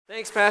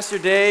Thanks, Pastor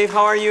Dave.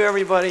 How are you,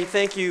 everybody?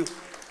 Thank you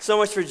so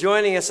much for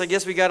joining us. I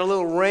guess we got a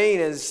little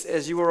rain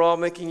as you were all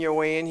making your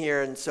way in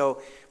here, and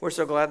so we're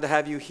so glad to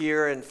have you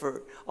here, and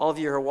for all of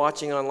you who are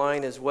watching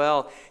online as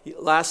well.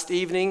 Last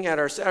evening at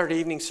our Saturday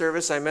evening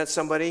service, I met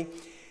somebody,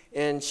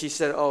 and she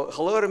said,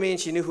 hello to me, and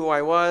she knew who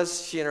I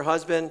was, she and her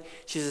husband.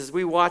 She says,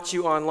 we watch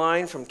you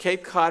online from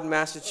Cape Cod,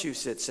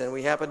 Massachusetts, and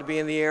we happened to be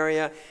in the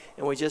area,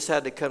 and we just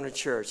had to come to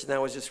church, and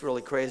that was just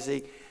really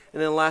crazy.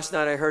 And then last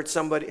night I heard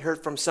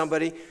from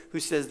somebody who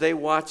says they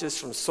watch us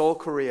from Seoul,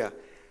 Korea,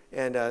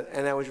 and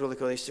that was really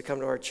cool. They used to come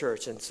to our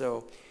church, and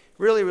so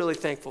really, really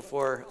thankful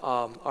for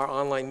our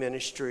online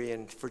ministry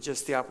and for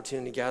just the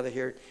opportunity to gather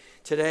here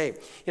today.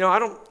 You know, I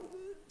don't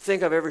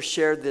think I've ever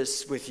shared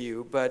this with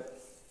you, but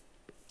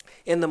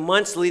in the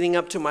months leading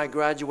up to my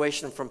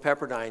graduation from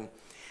Pepperdine,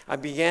 I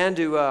began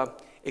to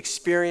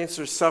experience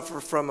or suffer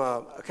from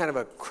a kind of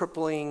a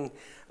crippling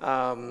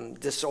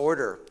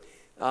disorder.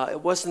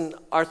 It wasn't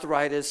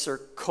arthritis or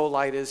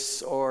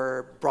colitis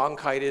or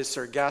bronchitis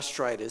or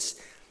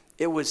gastritis.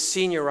 It was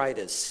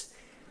senioritis.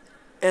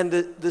 And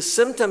the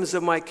symptoms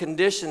of my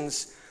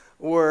conditions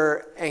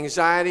were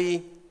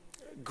anxiety,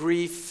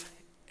 grief,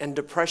 and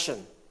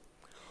depression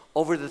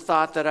over the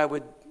thought that I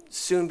would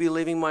soon be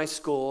leaving my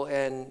school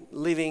and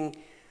leaving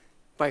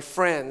my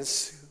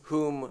friends,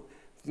 whom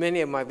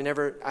many of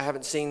them I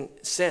haven't seen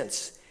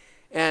since.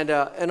 And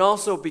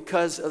also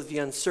because of the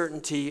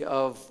uncertainty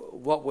of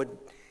what would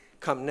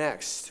come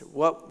next,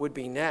 what would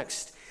be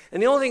next.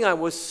 And the only thing I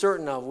was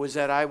certain of was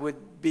that I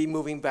would be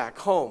moving back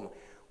home,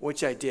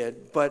 which I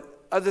did. But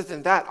other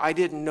than that, I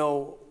didn't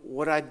know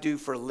what I'd do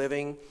for a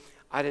living.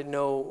 I didn't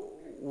know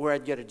where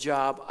I'd get a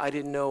job. I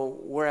didn't know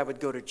where I would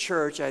go to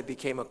church. I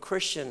became a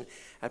Christian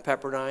at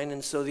Pepperdine,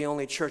 and so the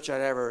only church had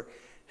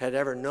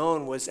ever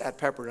known was at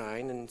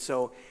Pepperdine, and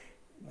so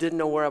didn't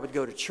know where I would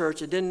go to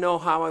church. I didn't know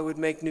how I would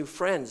make new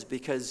friends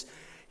because,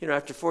 you know,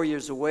 after 4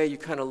 years away, you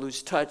kind of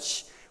lose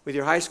touch with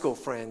your high school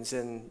friends,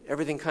 and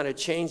everything kind of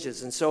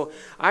changes. And so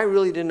I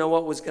really didn't know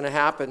what was going to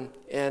happen.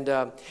 And,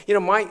 you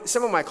know,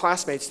 some of my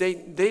classmates, they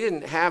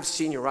didn't have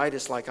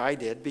senioritis like I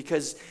did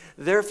because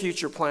their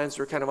future plans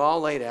were kind of all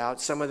laid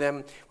out. Some of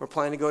them were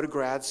planning to go to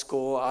grad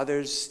school.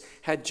 Others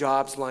had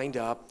jobs lined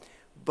up.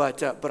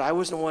 But I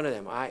wasn't one of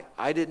them.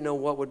 I didn't know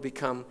what would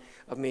become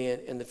of me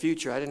in the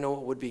future. I didn't know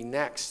what would be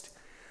next.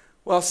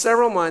 Well,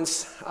 several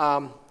months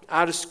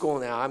out of school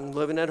now, I'm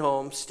living at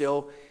home,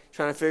 still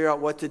trying to figure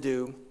out what to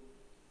do.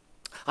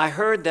 I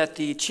heard that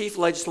the chief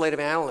legislative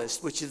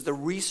analyst, which is the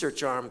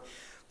research arm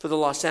for the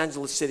Los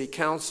Angeles City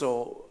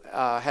Council,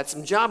 had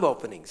some job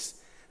openings.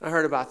 I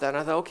heard about that, and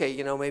I thought, okay,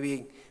 you know,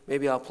 maybe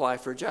I'll apply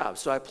for a job.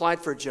 So I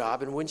applied for a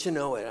job, and wouldn't you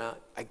know it,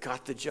 I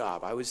got the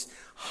job. I was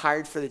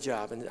hired for the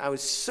job, and I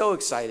was so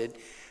excited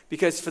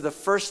because for the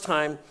first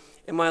time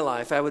in my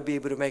life, I would be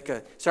able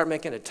to start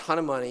making a ton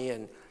of money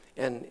and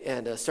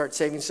start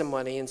saving some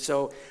money. And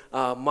so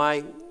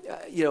my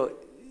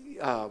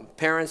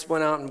parents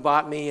went out and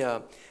bought me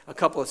a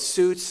couple of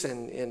suits,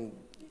 and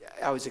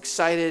I was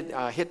excited.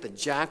 I hit the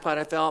jackpot,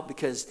 I felt,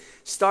 because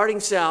starting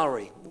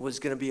salary was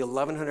going to be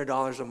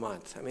 $1,100 a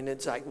month. I mean,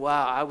 it's like,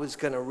 wow, I was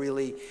going to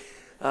really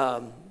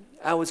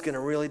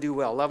do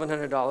well,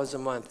 $1,100 a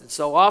month. And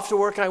so off to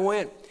work I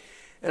went.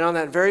 And on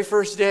that very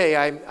first day,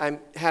 I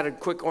had a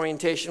quick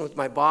orientation with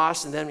my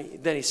boss, and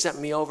then he sent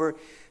me over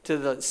to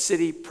the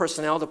city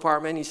personnel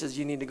department. He says,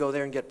 you need to go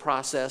there and get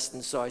processed.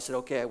 And so I said,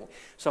 okay.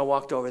 So I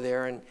walked over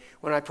there, and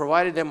when I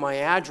provided them my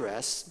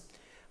address,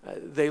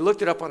 they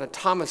looked it up on a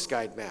Thomas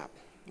Guide map.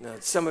 Now,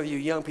 some of you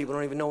young people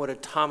don't even know what a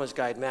Thomas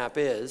Guide map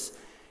is.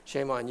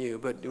 Shame on you.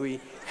 But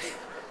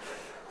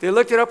they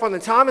looked it up on the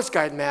Thomas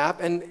Guide map,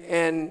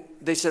 and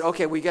they said,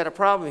 okay, we got a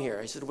problem here.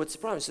 I said, what's the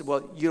problem? He said,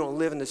 well, you don't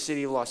live in the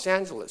city of Los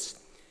Angeles.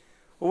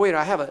 Well, wait,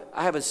 I have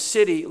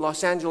a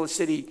Los Angeles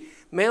city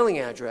mailing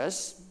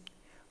address.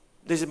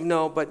 They said,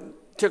 no, but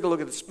take a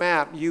look at this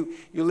map. You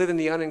live in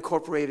the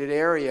unincorporated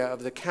area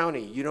of the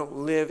county. You don't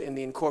live in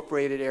the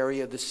incorporated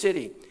area of the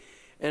city.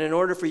 And in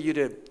order for you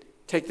to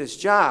take this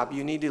job,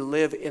 you need to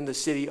live in the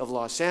city of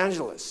Los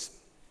Angeles.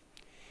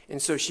 And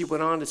so she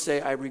went on to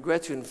say, I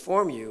regret to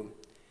inform you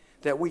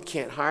that we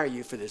can't hire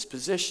you for this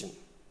position.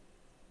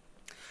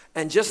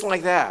 And just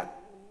like that,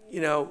 you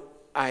know,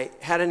 I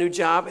had a new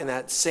job, and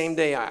that same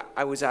day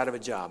I was out of a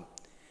job.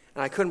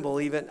 And I couldn't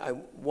believe it. I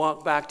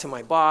walked back to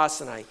my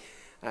boss, and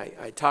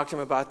I talked to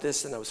him about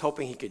this, and I was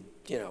hoping he could,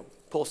 you know,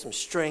 pull some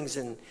strings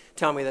and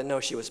tell me that,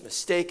 no, she was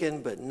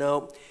mistaken, but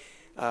no.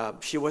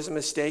 She wasn't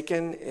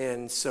mistaken,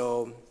 and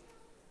so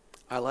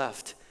I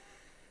left.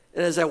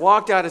 And as I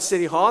walked out of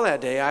City Hall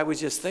that day, I was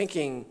just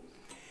thinking,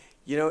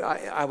 you know,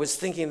 I was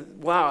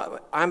thinking, wow,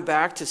 I'm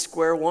back to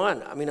square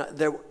one. I mean,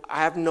 I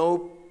have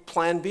no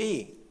plan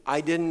B.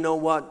 I didn't know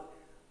what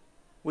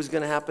was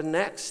going to happen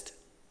next.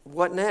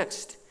 What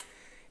next?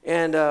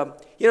 And,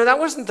 you know, that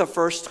wasn't the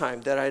first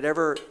time that I'd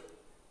ever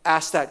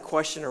asked that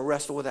question or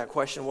wrestled with that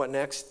question, what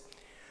next?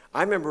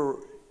 I remember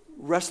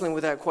wrestling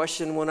with that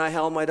question when I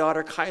held my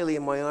daughter Kylie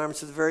in my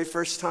arms for the very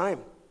first time.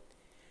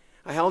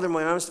 I held her in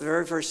my arms for the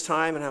very first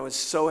time, and I was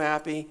so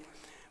happy.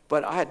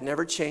 But I had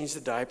never changed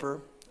the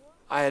diaper.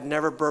 I had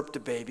never burped a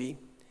baby.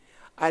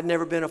 I had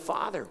never been a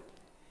father.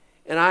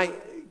 And I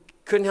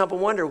couldn't help but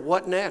wonder,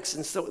 what next?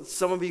 And so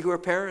some of you who are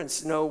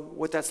parents know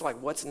what that's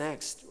like. What's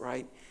next,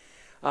 right?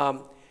 I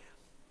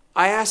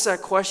asked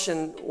that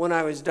question when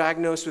I was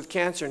diagnosed with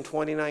cancer in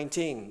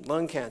 2019,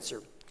 lung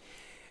cancer.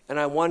 And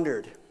I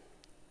wondered,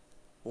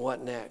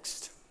 what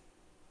next?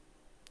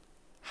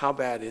 How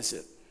bad is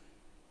it?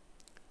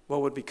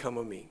 What would become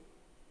of me?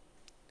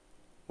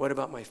 What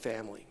about my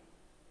family?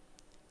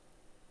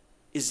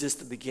 Is this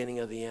the beginning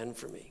of the end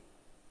for me?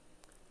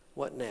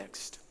 What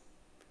next?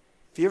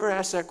 Have you ever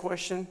asked that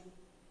question?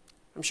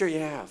 I'm sure you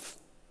have.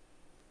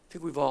 I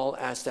think we've all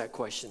asked that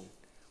question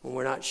when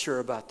we're not sure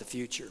about the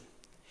future.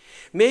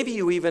 Maybe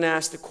you even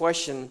asked the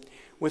question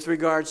with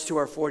regards to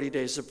our 40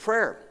 days of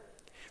prayer.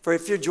 For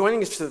if you're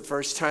joining us for the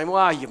first time,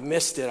 wow, you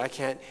missed it. I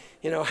can't,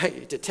 I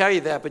hate to tell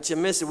you that, but you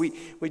missed it.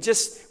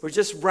 We're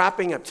just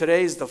wrapping up.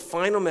 Today is the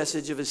final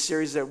message of a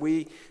series that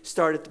we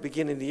started at the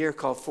beginning of the year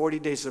called 40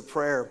 Days of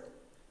Prayer.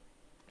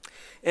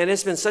 And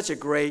it's been such a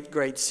great,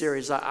 great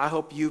series. I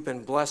hope you've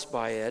been blessed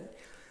by it.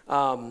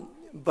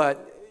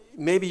 But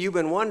maybe you've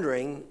been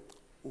wondering,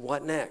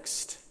 what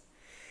next?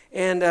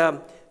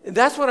 And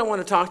that's what I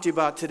want to talk to you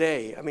about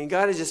today. I mean,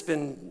 God has just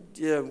been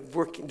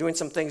doing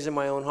some things in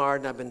my own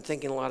heart, and I've been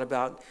thinking a lot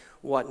about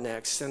what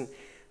next. And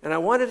I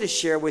wanted to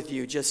share with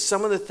you just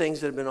some of the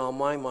things that have been on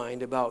my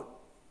mind about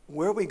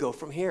where we go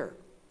from here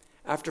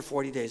after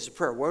 40 days of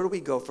prayer. Where do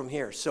we go from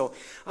here? So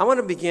I want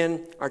to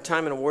begin our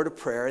time in a word of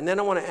prayer, and then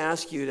I want to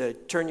ask you to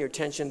turn your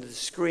attention to the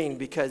screen,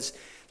 because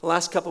the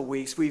last couple of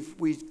weeks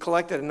we've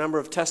collected a number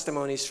of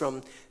testimonies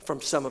from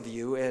some of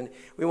you, and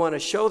we want to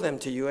show them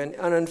to you. And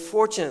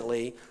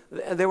unfortunately,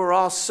 they were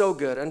all so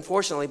good.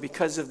 Unfortunately,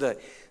 because of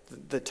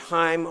the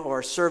time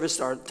or service,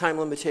 our time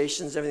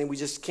limitations, everything, we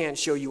just can't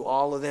show you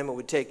all of them. It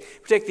would take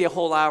the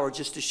whole hour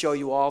just to show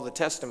you all the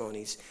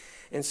testimonies.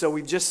 And so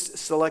we've just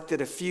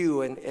selected a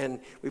few, and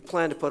we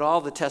plan to put all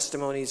the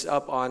testimonies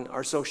up on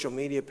our social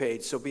media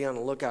page, so be on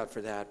the lookout for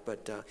that.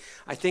 But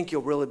I think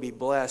you'll really be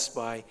blessed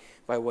by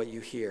what you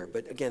hear.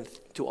 But again,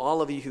 to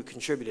all of you who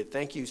contributed,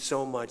 thank you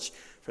so much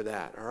for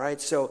that. All right,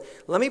 so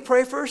let me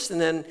pray first,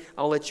 and then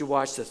I'll let you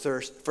watch the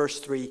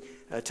first three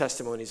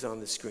testimonies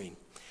on the screen.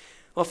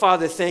 Well,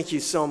 Father, thank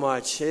you so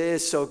much. It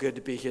is so good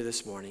to be here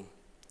this morning.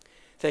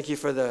 Thank you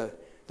for the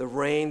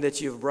rain that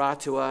you've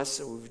brought to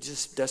us. We've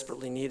just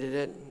desperately needed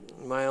it.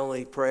 My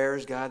only prayer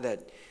is, God,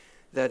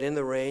 that in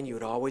the rain you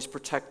would always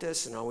protect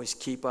us and always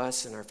keep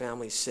us and our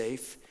families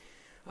safe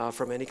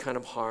from any kind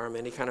of harm,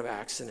 any kind of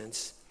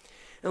accidents.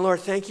 And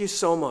Lord, thank you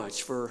so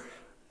much for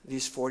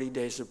these 40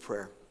 days of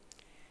prayer.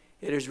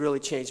 It has really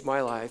changed my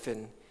life,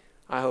 and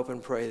I hope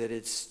and pray that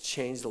it's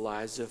changed the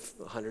lives of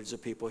hundreds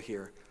of people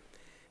here.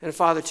 And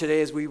Father,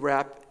 today as we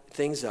wrap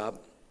things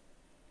up,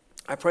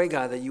 I pray,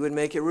 God, that you would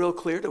make it real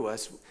clear to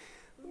us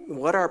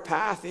what our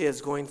path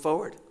is going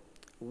forward.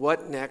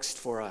 What next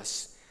for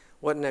us?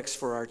 What next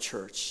for our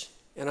church?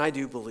 And I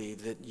do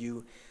believe that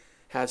you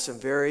have some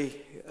very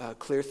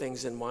clear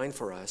things in mind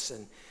for us.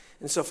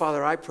 And so,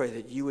 Father, I pray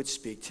that you would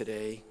speak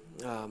today.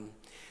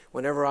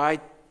 Whenever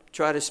I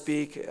try to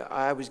speak,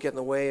 I always get in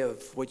the way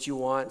of what you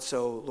want.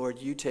 So, Lord,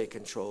 you take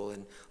control.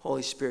 And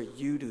Holy Spirit,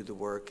 you do the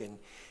work, and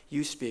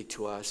you speak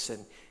to us.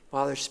 And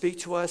Father, speak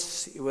to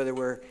us, whether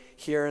we're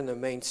here in the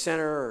main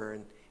center or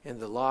in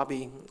the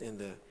lobby, in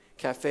the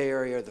cafe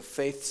area, the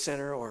Faith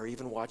Center, or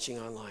even watching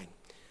online.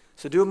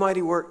 So do a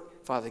mighty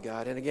work, Father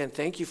God. And again,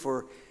 thank you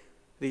for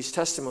these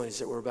testimonies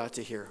that we're about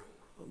to hear.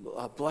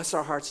 Bless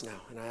our hearts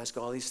now. And I ask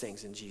all these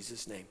things in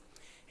Jesus' name.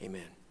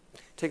 Amen.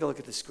 Take a look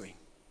at the screen.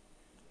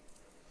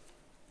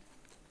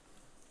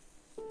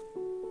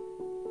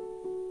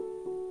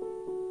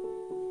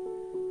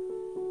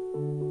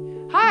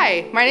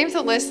 Hi, my name's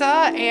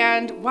Alyssa,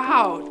 and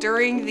wow,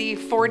 during the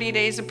 40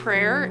 days of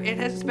prayer, it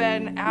has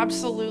been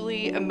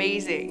absolutely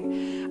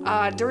amazing.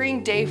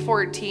 During day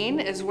 14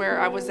 is where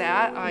I was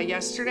at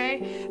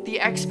yesterday, the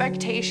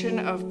expectation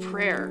of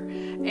prayer.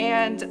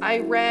 And I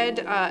read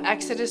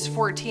Exodus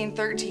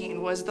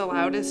 14:13 was the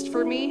loudest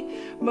for me.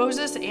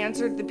 Moses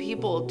answered the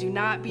people, "Do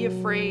not be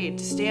afraid,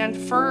 stand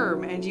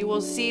firm, and you will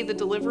see the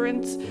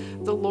deliverance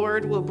the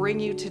Lord will bring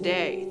you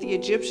today. The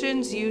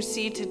Egyptians you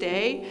see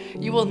today,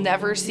 you will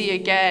never see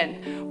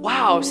again."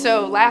 Wow,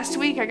 so last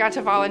week I got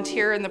to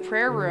volunteer in the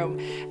prayer room,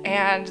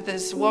 and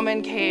this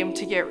woman came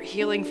to get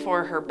healing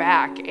for her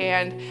back,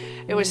 and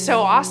it was so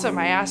awesome.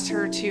 I asked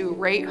her to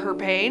rate her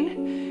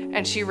pain,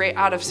 and she rated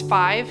out of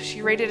 5,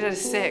 she rated it a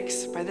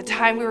 6. By the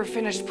time we were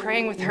finished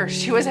praying with her,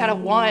 she was at a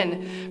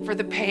 1 for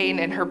the pain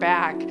in her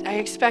back. I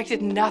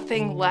expected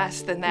nothing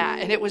less than that,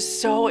 and it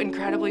was so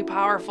incredibly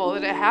powerful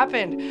that it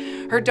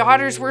happened. Her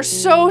daughters were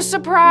so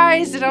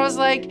surprised, and I was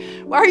like,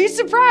 "Why are you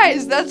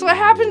surprised? That's what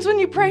happens when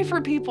you pray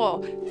for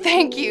people."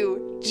 Thank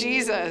you,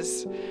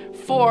 Jesus,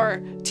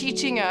 for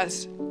teaching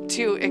us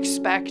to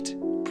expect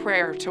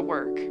prayer to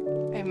work.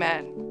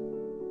 Amen.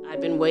 I've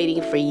been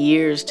waiting for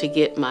years to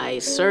get my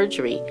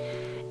surgery,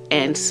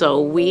 and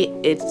so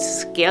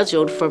it's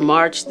scheduled for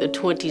March the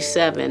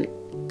 27th,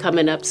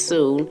 coming up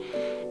soon,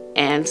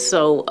 And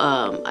so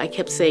I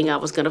kept saying I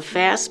was going to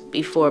fast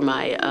before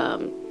my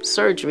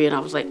surgery, and I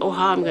was like, oh,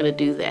 how I'm going to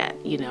do that?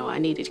 I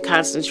needed to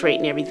concentrate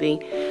and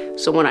everything.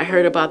 So when I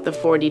heard about the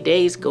 40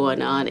 days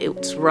going on, it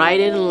was right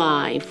in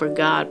line for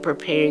God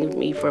preparing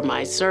me for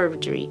my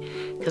surgery,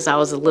 because I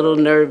was a little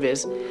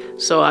nervous.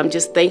 So I'm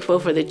just thankful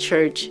for the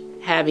church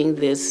having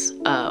this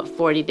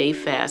 40-day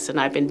fast, and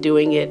I've been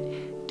doing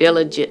it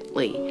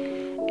diligently.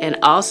 And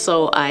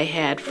also I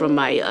had from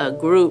my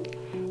group,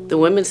 the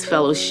Women's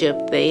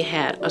Fellowship, they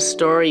had a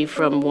story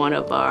from one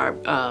of our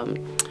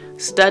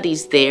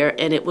studies there,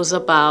 and it was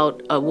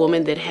about a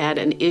woman that had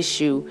an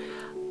issue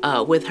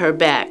with her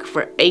back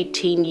for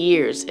 18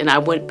 years. And I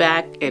went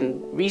back and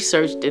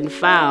researched and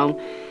found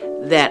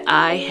that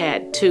I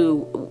had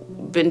too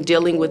been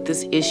dealing with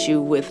this issue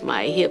with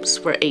my hips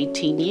for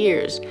 18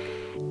 years.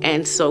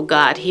 And so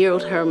God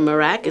healed her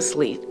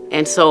miraculously.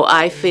 And so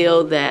I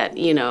feel that,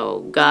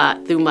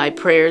 God, through my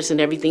prayers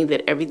and everything,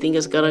 that everything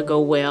is going to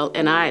go well.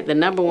 And the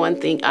number one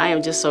thing, I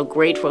am just so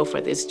grateful for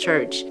this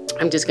church.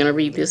 I'm just going to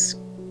read this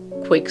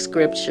quick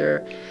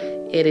scripture.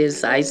 It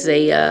is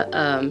Isaiah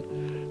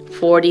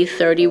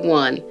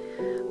 40:31.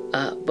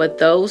 But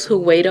those who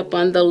wait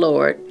upon the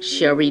Lord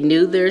shall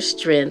renew their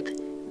strength.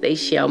 They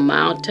shall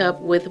mount up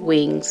with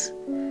wings.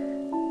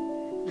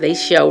 They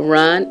shall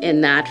run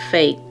and not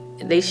faint.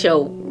 They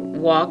shall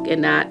walk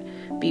and not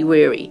be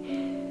weary.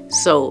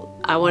 So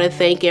I want to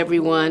thank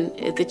everyone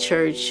at the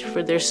church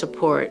for their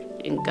support,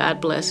 and God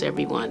bless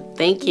everyone.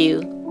 Thank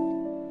you.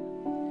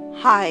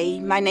 Hi,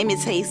 my name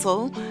is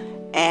Hazel,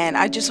 and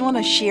I just want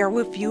to share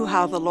with you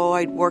how the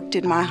Lord worked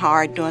in my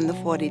heart during the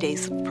 40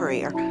 days of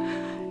prayer.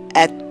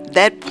 At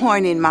that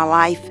point in my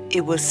life,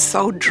 it was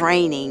so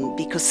draining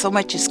because so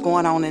much is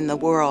going on in the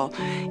world,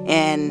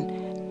 and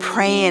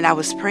I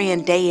was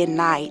praying day and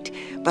night,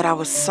 but I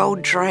was so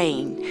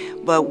drained.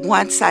 But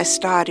once I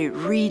started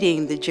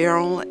reading the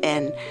journal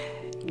and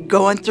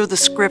going through the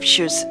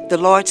scriptures, the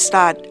Lord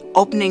started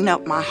opening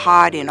up my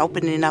heart and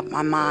opening up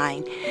my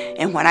mind.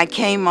 And when I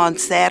came on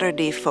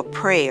Saturday for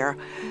prayer,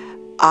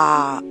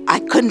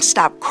 I couldn't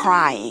stop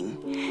crying.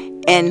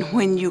 And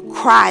when you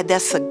cry,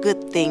 that's a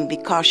good thing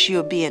because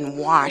you're being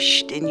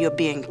washed and you're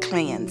being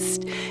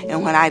cleansed.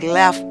 And when I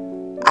left,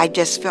 I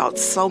just felt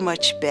so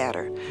much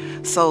better.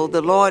 So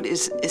the Lord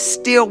is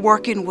still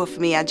working with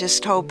me. I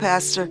just told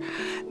Pastor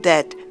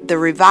that the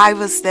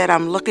revivals that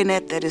I'm looking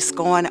at that is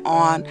going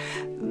on,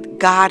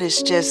 God is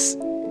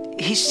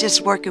He's just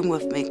working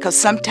with me. Because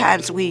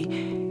sometimes we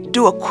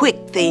do a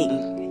quick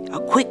thing, a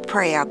quick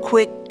prayer, a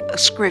quick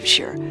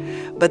scripture.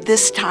 But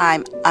this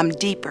time I'm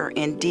deeper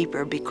and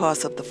deeper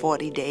because of the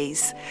 40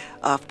 days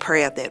of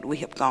prayer that we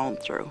have gone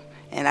through.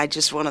 And I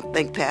just want to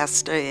thank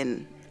Pastor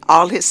and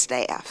all his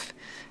staff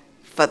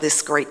for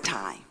this great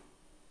time.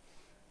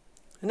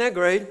 Isn't that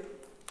great?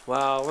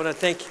 Wow, I want to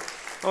thank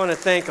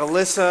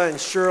Alyssa and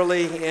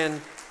Shirley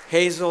and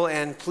Hazel,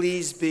 and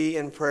please be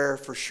in prayer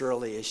for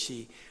Shirley as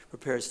she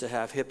prepares to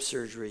have hip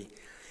surgery.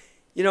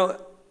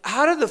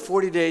 How did the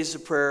 40 days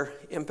of prayer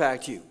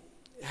impact you?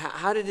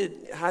 How did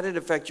it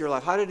affect your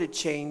life? How did it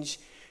change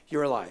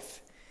your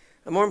life?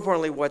 And more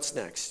importantly, what's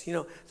next?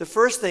 The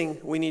first thing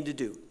we need to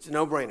do, it's a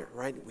no-brainer,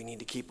 right? We need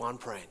to keep on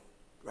praying.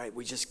 Right?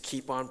 We just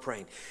keep on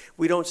praying.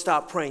 We don't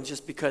stop praying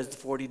just because the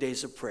 40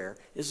 days of prayer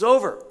is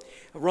over.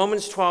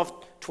 Romans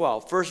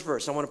 12:12, first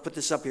verse. I want to put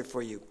this up here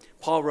for you.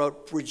 Paul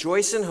wrote,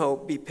 "Rejoice in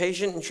hope, be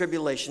patient in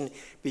tribulation,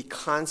 be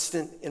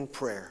constant in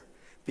prayer."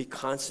 Be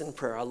constant in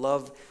prayer. I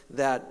love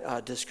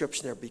that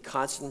description there, be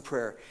constant in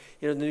prayer.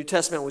 The New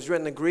Testament was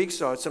written in Greek,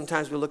 so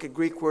sometimes we look at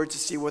Greek words to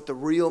see what the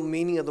real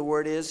meaning of the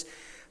word is,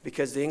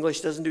 because the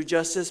English doesn't do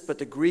justice, but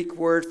the Greek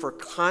word for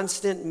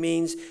constant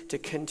means to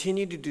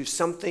continue to do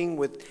something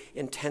with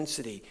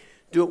intensity.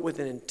 Do it with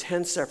an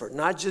intense effort.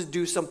 Not just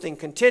do something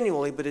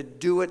continually, but to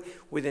do it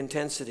with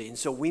intensity. And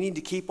so we need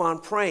to keep on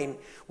praying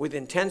with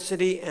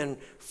intensity and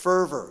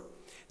fervor.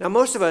 Now,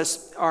 most of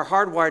us are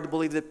hardwired to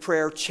believe that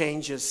prayer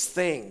changes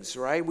things,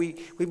 right? We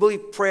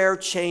believe prayer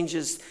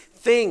changes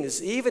things,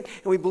 and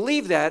we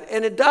believe that,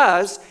 and it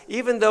does,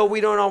 even though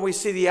we don't always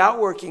see the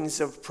outworkings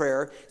of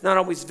prayer. It's not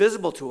always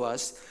visible to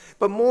us.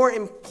 But more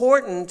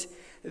important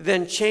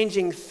than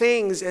changing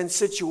things and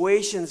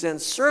situations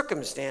and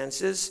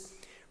circumstances,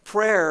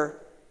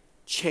 prayer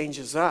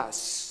changes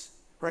us,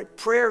 right?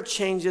 Prayer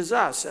changes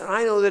us, and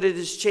I know that it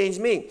has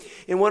changed me.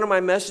 In one of my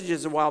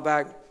messages a while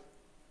back,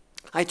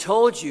 I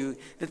told you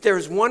that there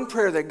is one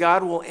prayer that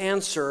God will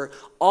answer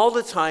all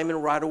the time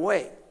and right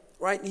away.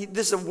 Right?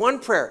 This is one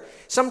prayer.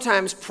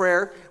 Sometimes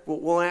prayer,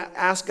 we'll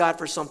ask God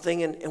for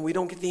something and we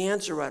don't get the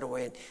answer right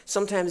away. And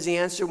sometimes the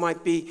answer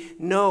might be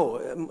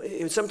no.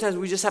 Sometimes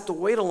we just have to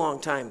wait a long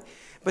time.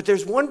 But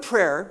there's one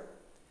prayer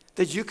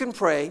that you can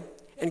pray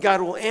and God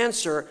will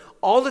answer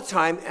all the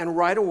time and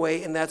right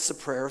away, and that's the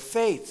prayer of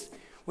faith.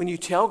 When you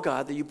tell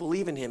God that you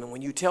believe in Him, and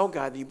when you tell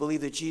God that you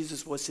believe that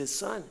Jesus was His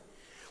Son.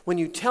 When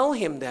you tell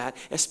Him that,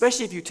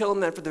 especially if you tell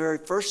Him that for the very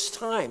first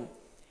time,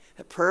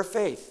 that prayer of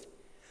faith,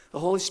 the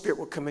Holy Spirit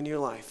will come into your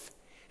life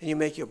and you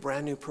make you a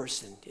brand new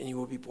person and you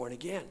will be born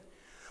again.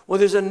 Well,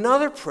 there's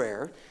another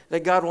prayer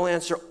that God will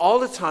answer all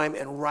the time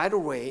and right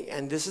away,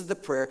 and this is the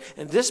prayer.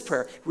 And this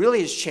prayer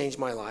really has changed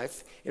my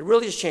life. It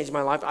really has changed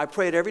my life. I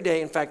pray it every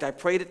day. In fact, I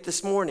prayed it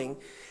this morning,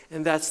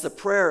 and that's the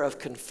prayer of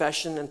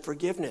confession and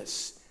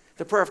forgiveness.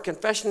 The prayer of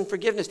confession and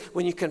forgiveness.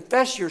 When you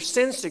confess your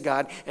sins to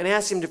God and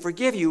ask him to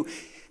forgive you,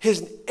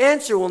 his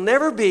answer will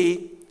never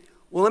be,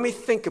 well, let me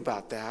think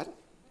about that.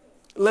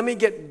 Let me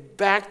get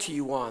back to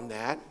you on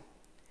that.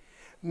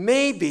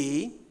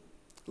 Maybe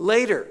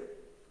later.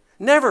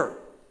 Never.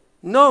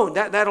 No,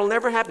 that'll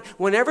never happen.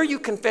 Whenever you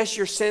confess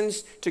your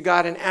sins to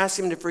God and ask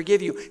him to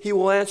forgive you, he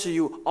will answer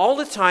you all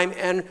the time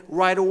and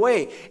right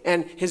away.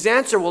 And his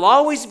answer will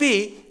always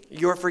be,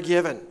 you're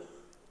forgiven.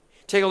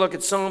 Take a look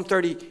at Psalm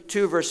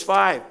 32, verse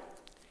 5.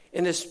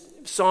 In this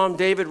psalm,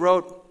 David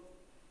wrote,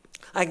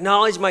 I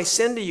acknowledge my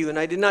sin to you, and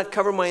I did not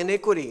cover my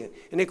iniquity.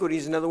 Iniquity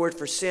is another word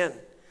for sin.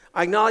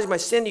 I acknowledge my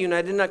sin to you, and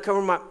I did not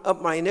cover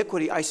up my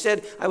iniquity. I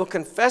said, I will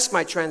confess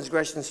my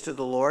transgressions to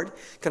the Lord.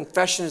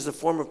 Confession is a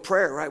form of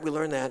prayer, right? We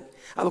learned that.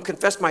 I will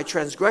confess my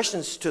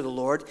transgressions to the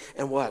Lord,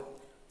 and what?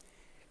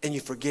 And you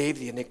forgave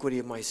the iniquity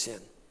of my sin.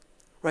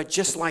 Right?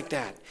 Just like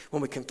that.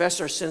 When we confess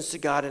our sins to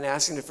God and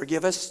ask him to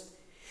forgive us,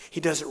 he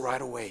does it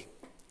right away.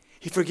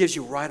 He forgives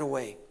you right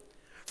away.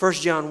 1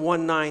 John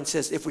 1:9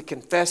 says, if we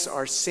confess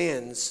our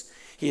sins,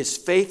 he is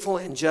faithful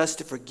and just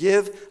to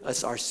forgive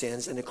us our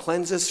sins and to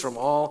cleanse us from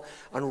all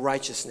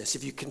unrighteousness.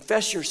 If you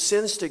confess your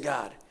sins to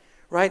God,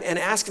 right, and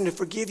ask him to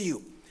forgive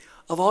you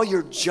of all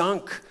your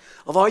junk,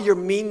 of all your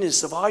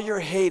meanness, of all your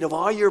hate, of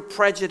all your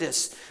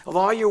prejudice, of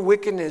all your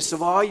wickedness,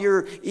 of all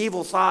your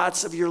evil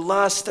thoughts, of your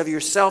lust, of your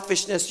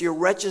selfishness, your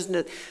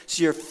wretchedness,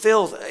 your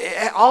filth,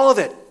 all of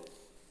it.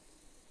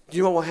 Do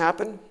you know what will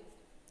happen?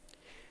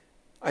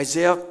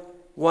 Isaiah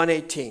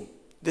 1:18.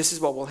 This is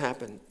what will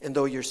happen. And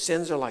though your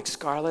sins are like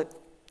scarlet,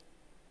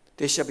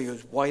 they shall be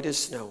as white as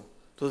snow.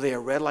 Though they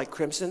are red like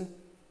crimson,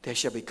 they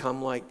shall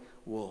become like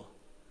wool.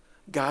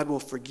 God will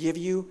forgive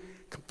you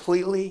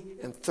completely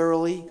and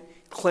thoroughly,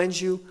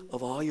 cleanse you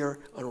of all your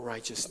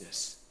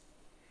unrighteousness.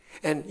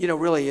 And,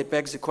 really, it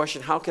begs the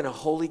question, how can a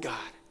holy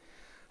God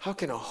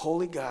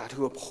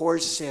who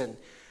abhors sin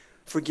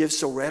forgive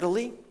so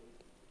readily?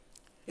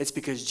 It's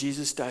because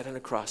Jesus died on the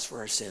cross for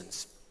our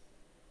sins.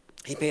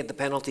 He paid the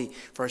penalty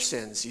for our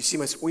sins. You see,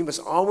 we must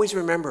always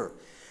remember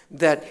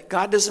that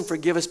God doesn't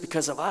forgive us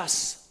because of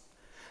us.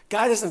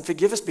 God doesn't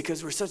forgive us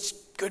because we're such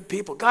good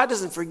people. God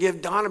doesn't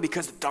forgive Donna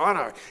because of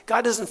Donna.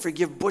 God doesn't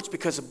forgive Butch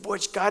because of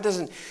Butch. God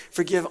doesn't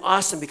forgive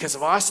Austin because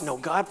of Austin. No,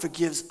 God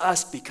forgives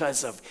us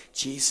because of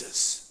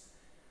Jesus,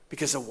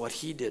 because of what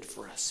he did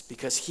for us,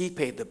 because he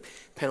paid the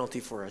penalty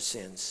for our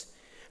sins.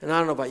 And I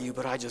don't know about you,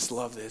 but I just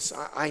love this.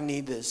 I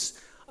need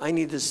this. I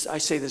need this. I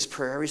say this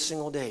prayer every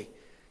single day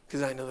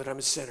because I know that I'm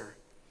a sinner.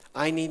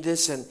 I need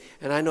this, and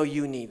I know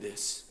you need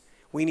this.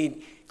 We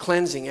need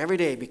cleansing every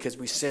day because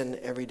we sin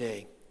every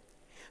day.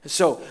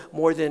 So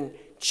more than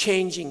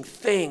changing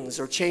things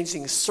or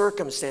changing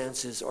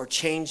circumstances or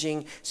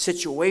changing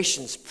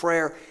situations,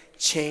 prayer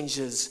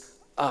changes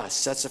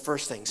us. That's the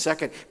first thing.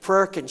 Second,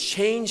 prayer can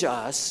change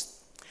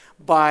us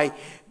by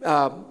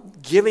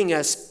giving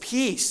us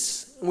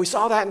peace. And we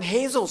saw that in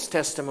Hazel's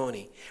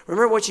testimony.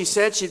 Remember what she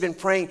said? She'd been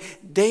praying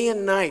day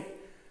and night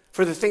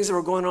for the things that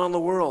were going on in the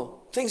world.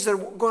 Things that are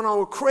going on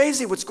were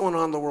crazy what's going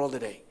on in the world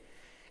today.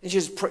 And she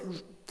was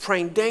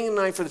praying day and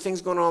night for the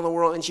things going on in the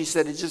world, and she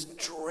said it just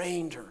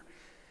drained her.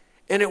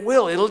 And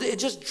it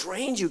just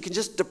drains you. It can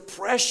just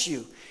depress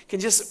you. It can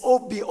just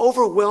be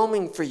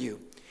overwhelming for you.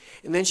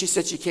 And then she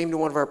said she came to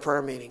one of our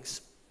prayer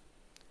meetings,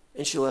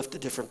 and she left a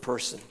different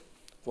person.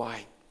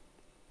 Why?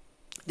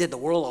 Did the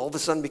world all of a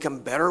sudden become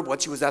better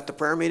once she was at the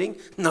prayer meeting?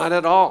 Not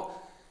at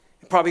all.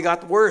 It probably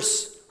got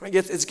worse. Right?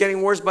 It's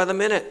getting worse by the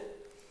minute.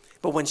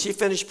 But when she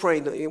finished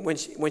praying,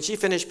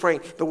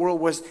 the world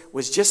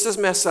was just as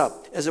messed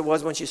up as it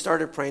was when she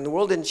started praying. The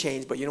world didn't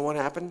change, but you know what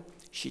happened?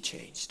 She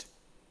changed.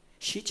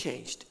 She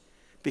changed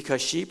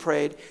because she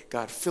prayed.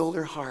 God filled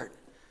her heart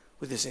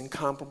with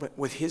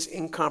his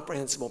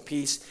incomprehensible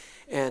peace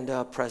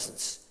and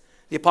presence.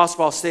 The Apostle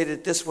Paul stated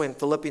it this way in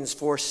Philippians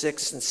 4,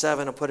 6, and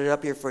 7. I'll put it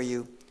up here for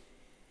you.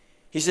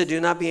 He said, do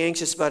not be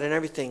anxious about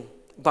anything,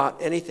 but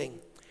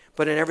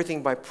in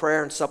everything by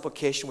prayer and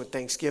supplication with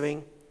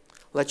thanksgiving.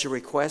 Let your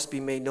requests be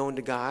made known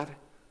to God.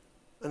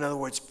 In other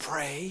words,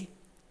 pray.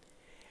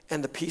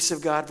 And the peace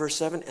of God, verse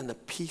 7, and the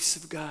peace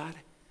of God,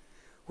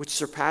 which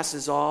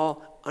surpasses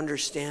all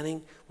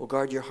understanding, will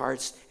guard your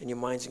hearts and your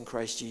minds in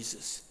Christ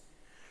Jesus.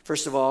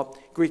 First of all,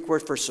 Greek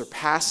word for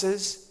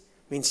surpasses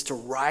means to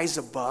rise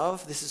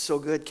above. This is so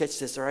good. Catch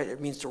this, all right? It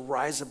means to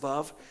rise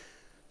above.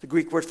 The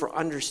Greek word for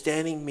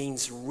understanding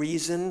means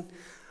reason.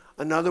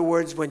 In other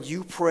words, when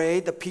you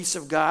pray, the peace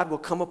of God will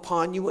come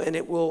upon you, and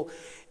it will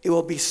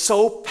be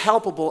so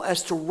palpable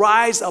as to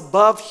rise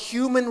above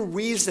human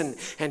reason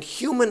and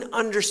human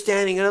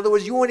understanding. In other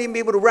words, you won't even be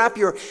able to wrap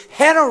your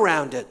head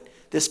around it.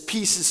 This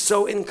peace is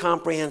so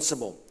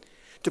incomprehensible.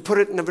 To put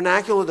it in the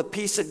vernacular, the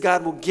peace that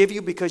God will give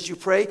you because you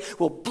pray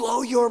will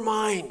blow your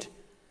mind.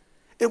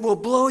 It will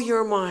blow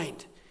your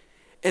mind.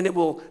 And it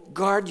will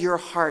guard your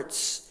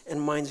hearts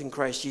and minds in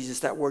Christ Jesus.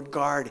 That word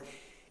guard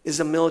is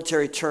a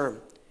military term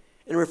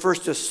and refers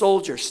to a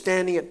soldier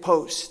standing at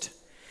post.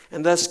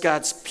 And thus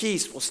God's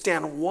peace will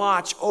stand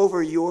watch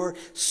over your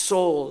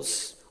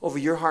souls, over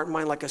your heart and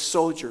mind like a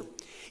soldier,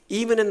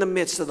 even in the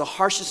midst of the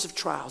harshest of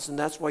trials. And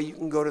that's why you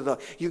can go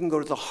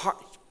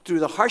through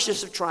the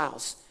harshest of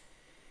trials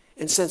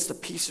and sense the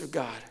peace of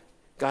God,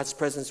 God's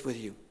presence with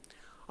you.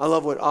 I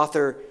love what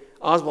author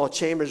Oswald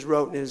Chambers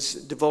wrote in his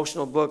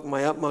devotional book,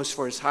 My Utmost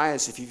for His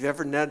Highest. If you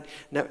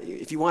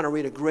want to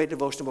read a great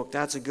devotional book,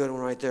 that's a good one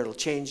right there. It'll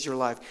change your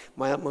life.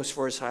 My Utmost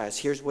for His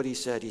Highest. Here's what he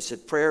said. He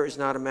said, prayer is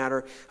not a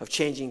matter of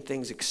changing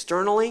things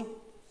externally,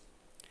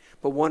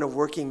 but one of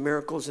working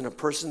miracles in a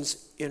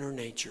person's inner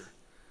nature.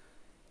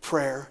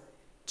 Prayer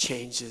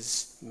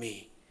changes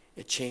me.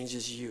 It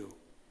changes you.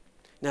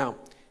 Now,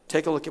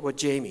 take a look at what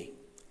Jamie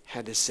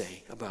had to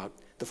say about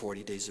the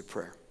 40 days of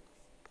prayer.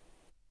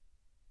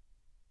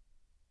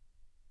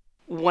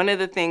 One of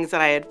the things that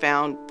I had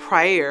found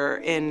prior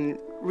in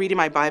reading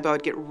my Bible,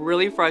 I'd get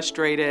really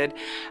frustrated.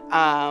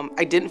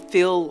 I didn't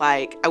feel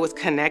like I was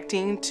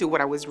connecting to what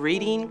I was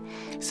reading.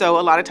 So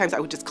a lot of times I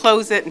would just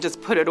close it and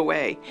just put it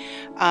away.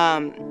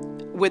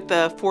 With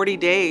the 40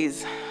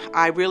 days,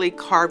 I really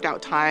carved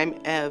out time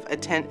of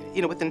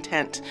with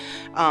intent.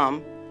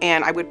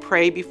 And I would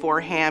pray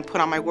beforehand,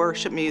 put on my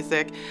worship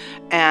music.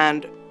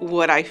 And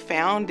what I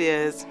found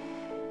is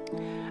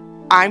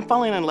I'm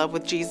falling in love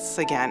with Jesus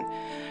again.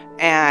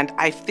 And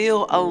I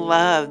feel a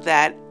love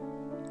that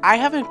I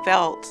haven't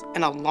felt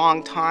in a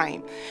long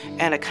time,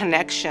 and a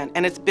connection.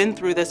 And it's been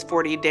through this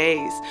 40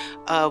 days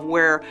of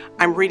where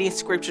I'm reading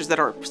scriptures that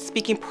are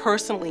speaking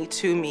personally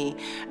to me,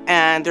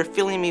 and they're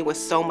filling me with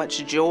so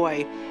much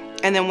joy.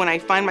 And then when I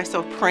find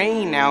myself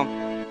praying now,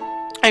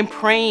 I'm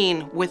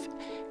praying with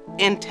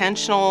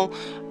intentional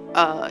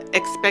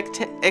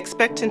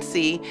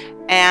expectancy,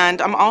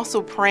 and I'm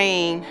also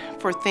praying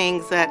for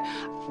things that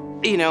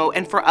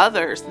and for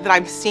others that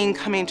I'm seeing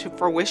coming to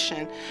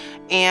fruition.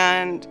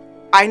 And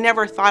I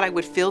never thought I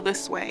would feel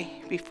this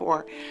way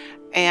before.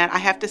 And I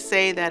have to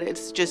say that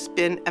it's just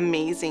been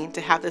amazing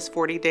to have this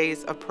 40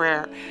 days of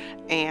prayer.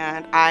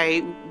 And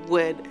I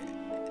would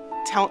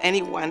tell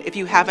anyone, if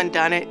you haven't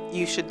done it,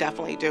 you should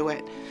definitely do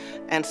it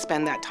and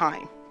spend that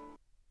time.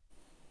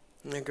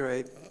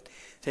 Great.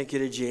 Thank you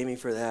to Jamie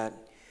for that.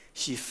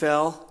 She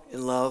fell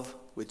in love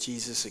with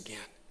Jesus again.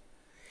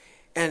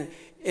 And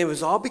it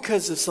was all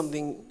because of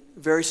something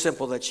very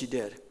simple that she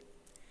did.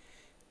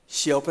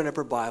 She opened up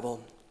her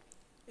Bible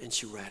and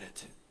she read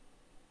it.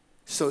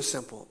 So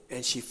simple.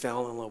 And she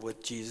fell in love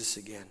with Jesus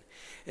again.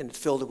 And it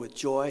filled her with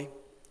joy,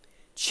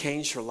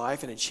 changed her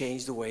life, and it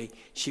changed the way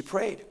she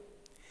prayed.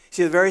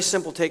 See, the very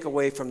simple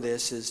takeaway from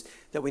this is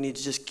that we need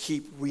to just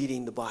keep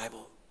reading the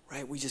Bible,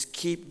 right? We just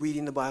keep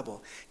reading the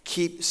Bible.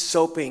 Keep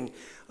soaping.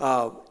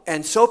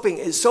 And soap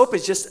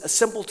is just a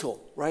simple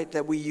tool, right,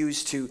 that we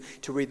use to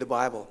read the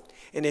Bible.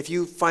 And if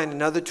you find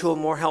another tool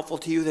more helpful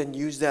to you, then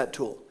use that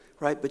tool,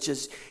 right? But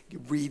just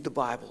read the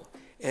Bible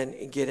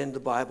and get into the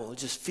Bible.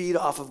 Just feed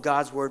off of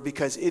God's word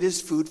because it is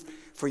food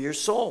for your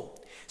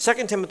soul.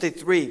 2 Timothy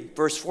 3,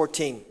 verse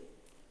 14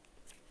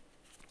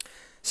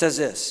 says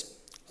this.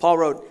 Paul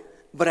wrote,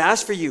 "But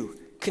as for you,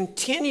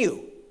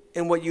 continue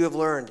in what you have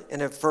learned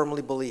and have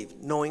firmly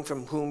believed, knowing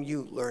from whom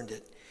you learned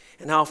it,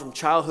 and how from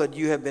childhood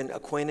you have been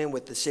acquainted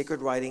with the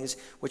sacred writings,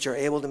 which are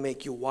able to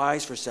make you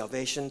wise for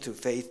salvation through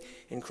faith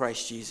in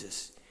Christ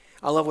Jesus."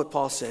 I love what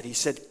Paul said. He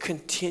said,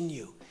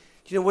 continue.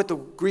 Do you know what the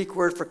Greek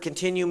word for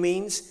continue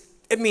means?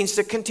 It means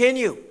to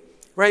continue,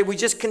 right? We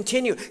just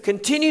continue.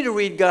 Continue to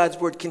read God's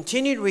word.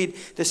 Continue to read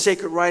the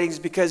sacred writings,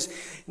 because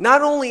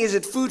not only is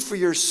it food for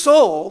your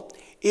soul,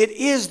 it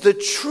is the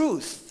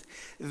truth.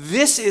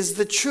 This is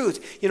the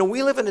truth.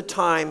 We live in a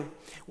time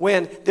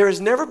when there has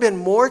never been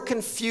more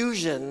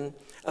confusion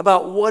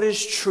about what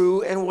is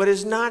true and what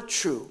is not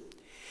true.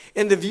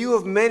 In the view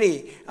of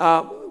many,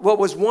 what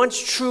was once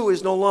true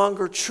is no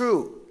longer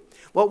true.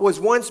 What was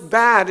once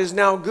bad is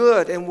now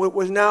good, and what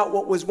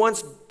was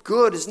once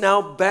good is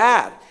now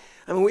bad.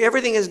 I mean,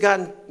 everything has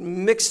gotten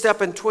mixed up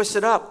and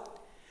twisted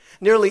up.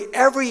 Nearly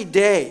every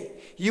day,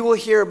 you will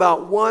hear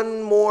about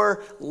one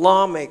more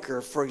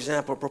lawmaker, for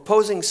example,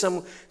 proposing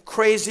some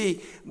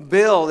crazy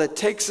bill that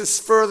takes us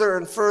further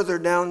and further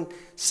down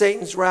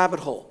Satan's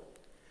rabbit hole.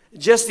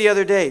 Just the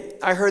other day,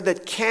 I heard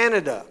that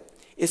Canada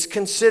is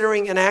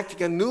considering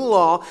enacting a new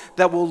law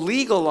that will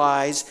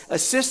legalize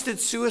assisted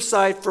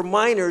suicide for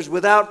minors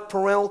without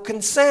parental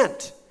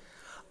consent.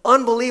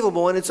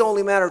 Unbelievable, and it's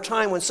only a matter of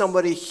time when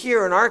somebody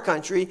here in our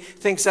country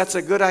thinks that's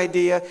a good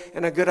idea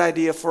and a good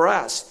idea for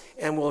us.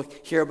 And we'll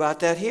hear about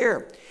that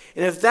here.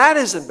 And if that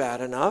isn't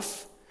bad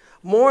enough,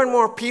 more and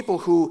more people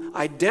who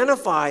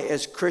identify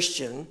as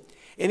Christian,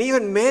 and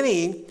even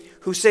many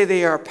who say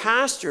they are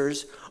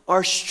pastors,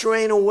 are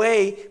straying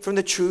away from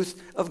the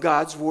truth of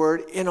God's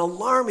word in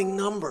alarming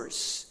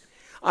numbers.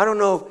 I don't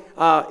know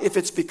if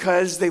it's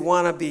because they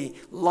want to be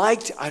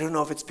liked. I don't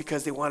know if it's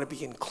because they want to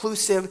be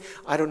inclusive.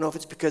 I don't know if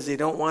it's because they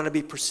don't want to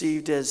be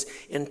perceived as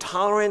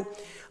intolerant,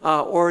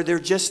 or they're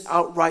just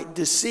outright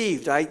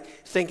deceived. I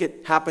think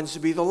it happens to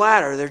be the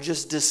latter. They're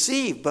just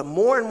deceived. But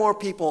more and more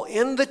people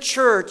in the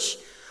church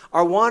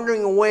are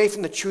wandering away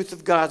from the truth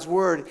of God's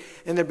word,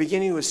 and they're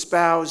beginning to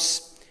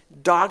espouse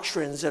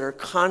doctrines that are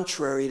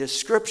contrary to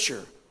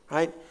Scripture,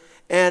 right?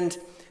 And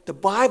the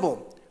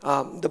Bible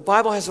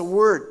has a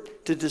word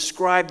to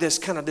describe this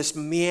kind of this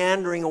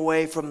meandering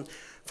away from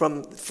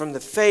the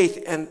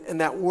faith,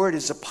 and that word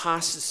is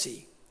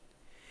apostasy.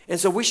 And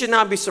so we should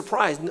not be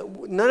surprised.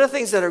 None of the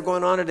things that are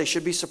going on today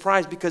should be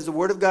surprised, because the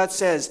Word of God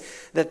says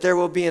that there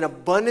will be an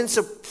abundance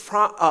of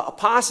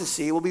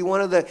apostasy. It will be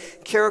one of the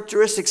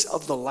characteristics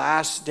of the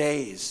last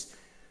days.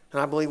 And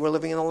I believe we're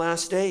living in the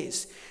last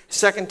days.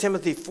 2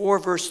 Timothy 4,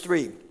 verse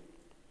 3.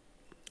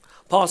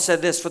 Paul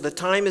said this, "For the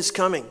time is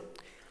coming,"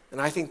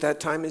 and I think that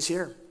time is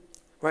here,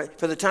 right?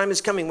 "For the time is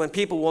coming when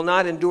people will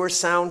not endure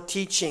sound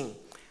teaching."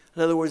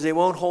 In other words, they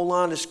won't hold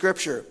on to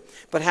Scripture.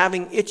 "But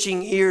having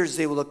itching ears,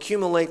 they will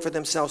accumulate for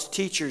themselves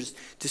teachers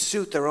to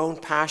suit their own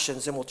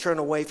passions, and will turn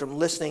away from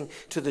listening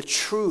to the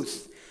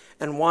truth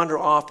and wander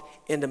off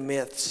into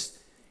myths."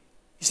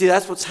 You see,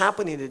 that's what's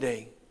happening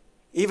today.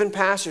 Even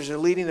pastors are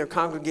leading their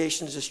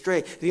congregations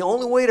astray. The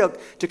only way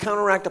to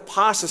counteract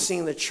apostasy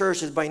in the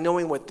church is by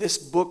knowing what this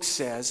book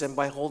says and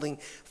by holding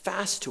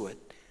fast to it.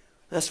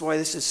 That's why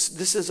this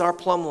is our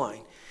plumb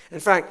line. In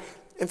fact,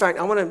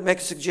 I want to make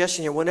a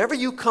suggestion here. Whenever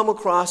you come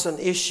across an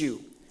issue,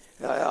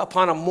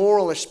 upon a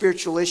moral or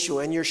spiritual issue,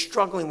 and you're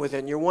struggling with it,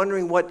 and you're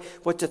wondering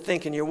what to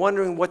think, and you're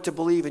wondering what to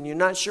believe, and you're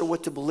not sure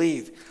what to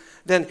believe,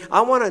 then I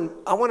want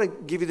to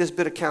give you this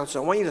bit of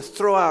counsel. I want you to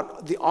throw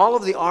out all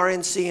of the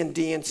RNC and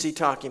DNC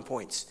talking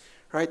points,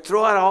 right?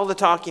 Throw out all the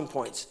talking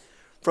points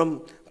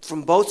from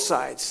both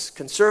sides,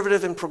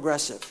 conservative and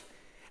progressive.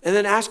 And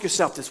then ask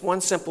yourself this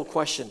one simple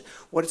question: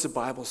 what does the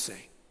Bible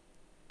say?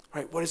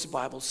 Right? What does the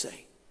Bible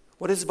say?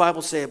 What does the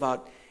Bible say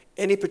about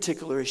any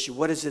particular issue?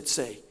 What does it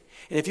say?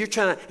 And if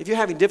you're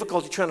having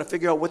difficulty trying to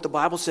figure out what the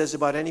Bible says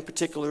about any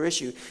particular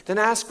issue, then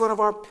ask one of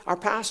our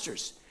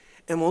pastors,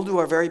 and we'll do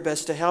our very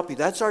best to help you.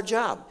 That's our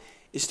job,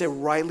 is to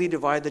rightly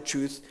divide the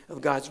truth of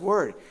God's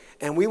word.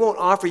 And we won't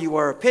offer you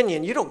our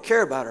opinion. You don't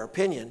care about our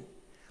opinion,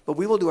 but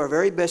we will do our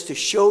very best to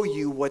show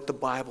you what the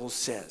Bible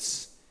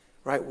says,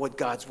 right? What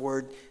God's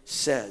word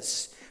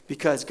says,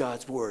 because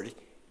God's word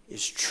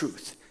is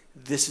truth.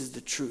 This is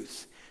the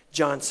truth.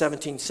 John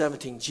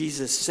 17:17,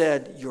 Jesus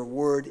said, "Your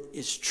word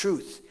is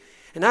truth."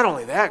 And not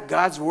only that,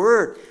 God's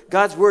word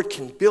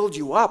can build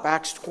you up,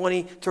 Acts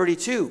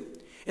 20:32.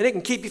 And it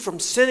can keep you from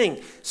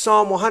sinning,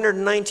 Psalm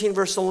 119,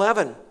 verse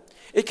 11.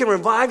 It can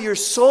revive your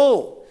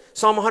soul,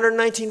 Psalm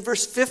 119,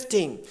 verse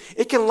 15.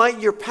 It can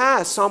lighten your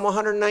path, Psalm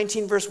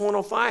 119, verse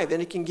 105.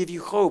 And it can give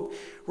you hope,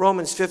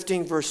 Romans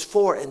 15, verse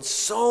 4, and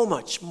so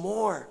much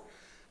more.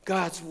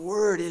 God's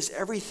word is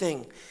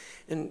everything.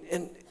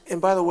 And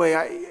by the way,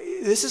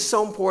 this is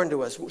so important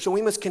to us. So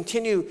we must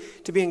continue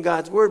to be in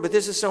God's word, but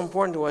this is so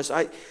important to us.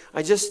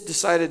 I just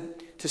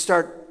decided to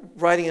start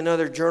writing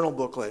another journal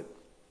booklet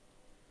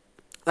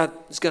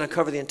that's going to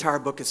cover the entire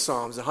book of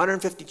Psalms,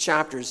 150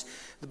 chapters,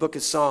 the book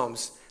of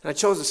Psalms. And I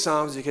chose the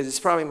Psalms because it's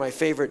probably my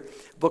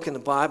favorite book in the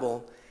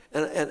Bible.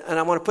 And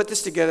I want to put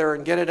this together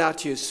and get it out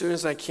to you as soon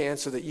as I can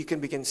so that you can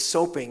begin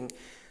soaping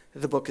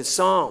the book of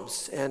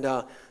Psalms. And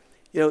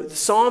the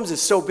Psalms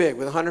is so big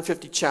with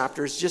 150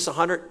 chapters. Just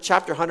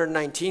chapter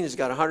 119 has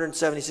got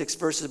 176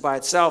 verses by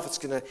itself. It's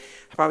going to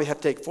probably have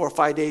to take 4 or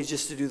 5 days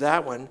just to do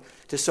that one,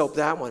 to soap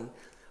that one.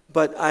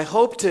 But I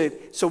hope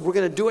so we're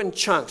going to do it in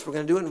chunks. We're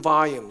going to do it in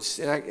volumes.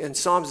 And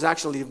Psalms is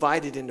actually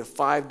divided into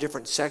 5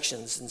 different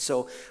sections. And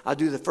so I'll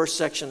do the first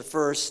section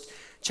first,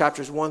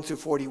 chapters 1 through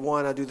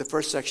 41. I'll do the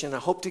first section. I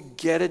hope to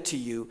get it to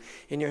you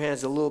in your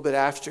hands a little bit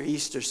after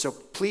Easter. So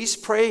please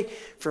pray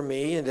for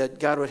me, and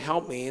that God would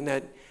help me, and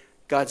that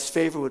God's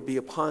favor would be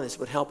upon us,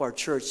 would help our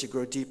church to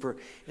grow deeper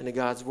into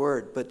God's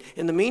word. But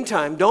in the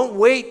meantime, don't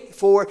wait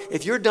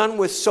if you're done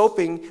with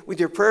soaping with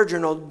your prayer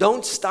journal,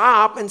 don't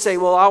stop and say,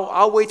 well,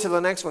 I'll wait till the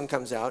next one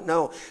comes out.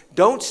 No,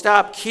 don't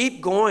stop.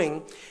 Keep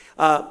going.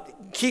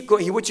 Keep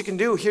going. What you can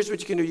do, here's what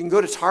you can do. You can go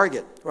to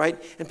Target, right,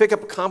 and pick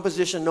up a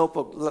composition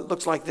notebook that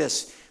looks like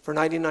this for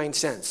 99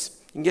 cents.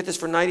 You can get this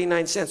for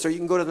 99 cents, or you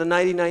can go to the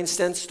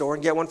 99-cent store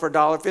and get one for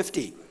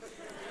 $1.50.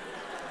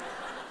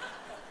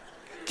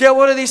 Get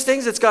one of these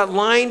things that's got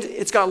lines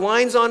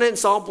on it,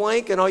 it's all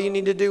blank, and all you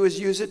need to do is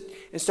use it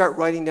and start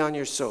writing down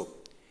your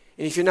soap.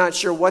 And if you're not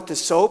sure what to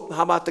soap,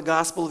 how about the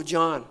Gospel of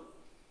John?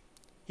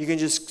 You can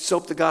just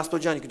soap the Gospel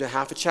of John. You can do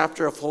half a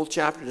chapter, a full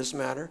chapter, doesn't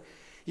matter.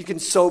 You can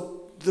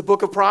soap the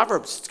book of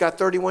Proverbs. It's got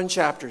 31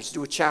 chapters.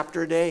 Do a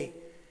chapter a day.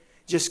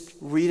 Just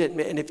read it.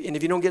 And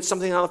if you don't get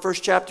something out of the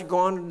first chapter, go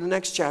on to the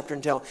next chapter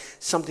until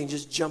something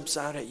just jumps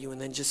out at you,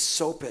 and then just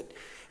soap it.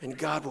 And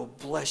God will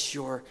bless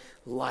your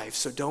life.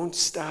 So don't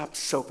stop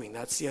soaping.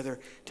 That's the other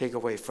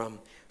takeaway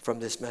from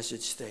this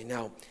message today.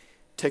 Now,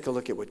 take a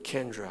look at what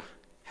Kendra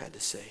had to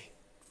say.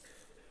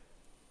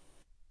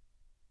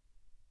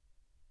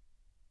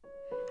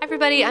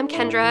 everybody, I'm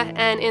Kendra,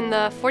 and in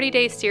the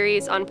 40-day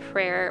series on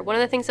prayer, one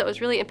of the things that was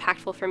really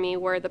impactful for me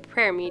were the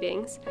prayer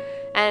meetings.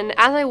 And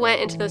as I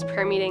went into those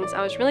prayer meetings,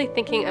 I was really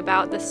thinking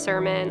about the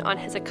sermon on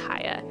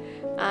Hezekiah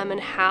and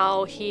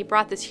how he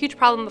brought this huge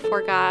problem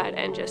before God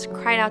and just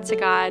cried out to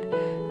God.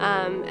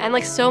 And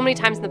like so many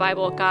times in the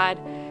Bible, God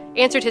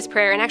answered his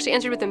prayer and actually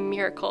answered with a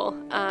miracle.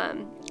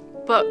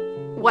 But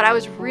what I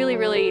was really,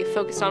 really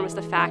focused on was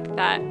the fact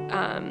that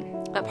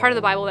a part of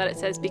the Bible that it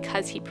says,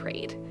 because he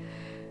prayed.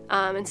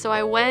 And so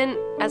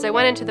as I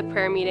went into the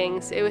prayer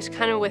meetings, it was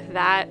kind of with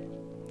that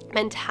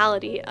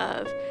mentality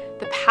of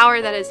the power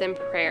that is in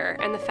prayer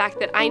and the fact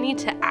that I need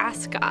to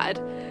ask God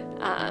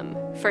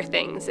for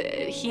things.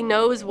 He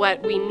knows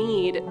what we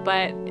need,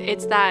 but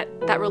it's that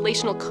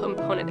relational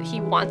component that he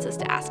wants us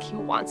to ask. He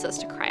wants us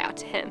to cry out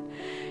to him.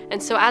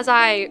 And so as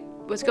I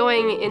was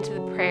going into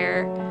the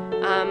prayer,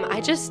 I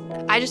just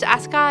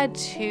asked God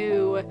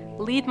to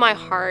lead my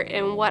heart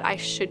in what I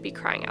should be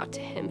crying out to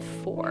him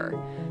for.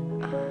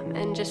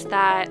 And just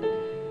that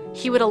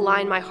he would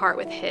align my heart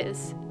with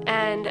his.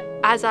 And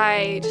as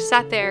I just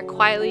sat there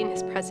quietly in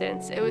his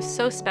presence, it was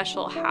so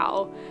special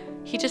how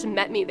he just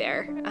met me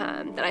there,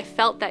 that I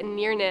felt that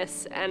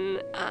nearness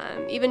and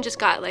even just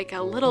got like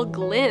a little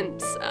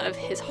glimpse of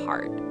his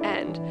heart.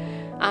 And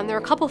there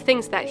were a couple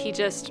things that he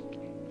just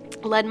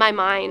led my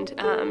mind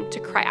to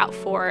cry out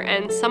for.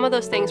 And some of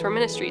those things were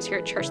ministries here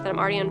at church that I'm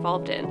already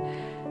involved in.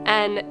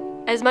 And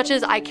as much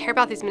as I care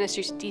about these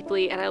ministries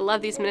deeply and I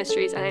love these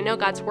ministries and I know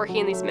God's working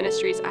in these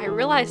ministries, I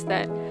realize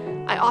that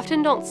I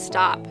often don't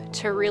stop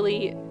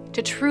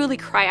to truly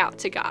cry out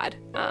to God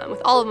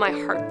with all of my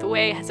heart, the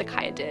way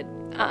Hezekiah did,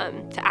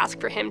 to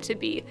ask for him to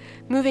be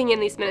moving in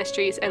these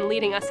ministries and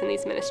leading us in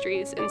these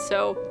ministries. And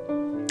so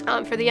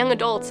for the young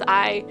adults,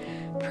 I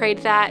prayed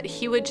that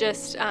he would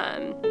just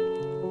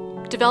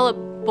develop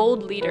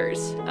bold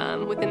leaders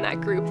within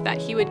that group,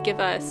 that he would give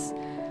us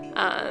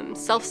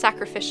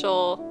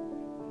self-sacrificial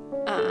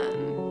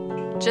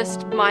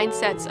just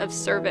mindsets of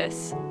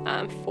service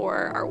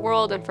for our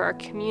world and for our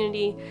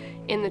community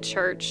in the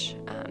church,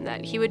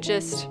 that he would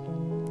just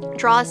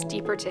draw us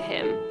deeper to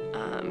him,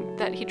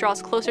 that he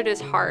draws closer to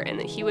his heart, and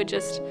that he would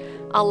just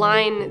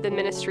align the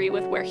ministry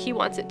with where he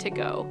wants it to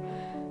go.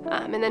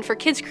 And then for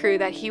Kids Crew,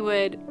 that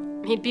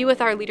he'd be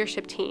with our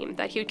leadership team,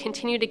 that he would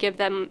continue to give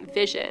them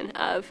vision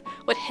of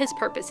what his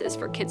purpose is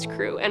for Kids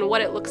Crew and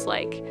what it looks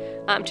like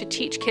to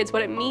teach kids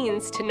what it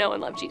means to know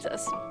and love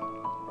Jesus.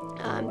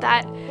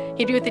 That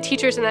he'd be with the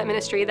teachers in that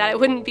ministry, that it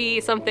wouldn't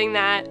be something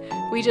that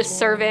we just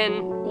serve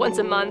in once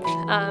a month.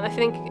 I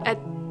think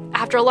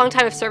after a long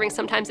time of serving,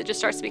 sometimes it just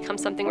starts to become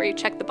something where you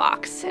check the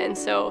box. And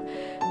so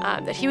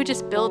that he would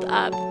just build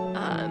up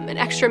an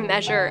extra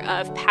measure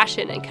of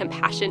passion and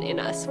compassion in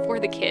us for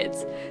the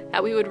kids,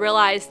 that we would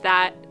realize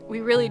that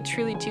we really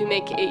truly do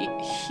make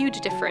a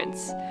huge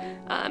difference,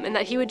 and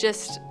that he would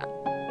just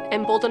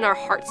embolden our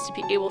hearts to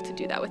be able to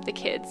do that with the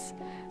kids.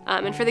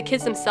 And for the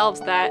kids themselves,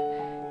 that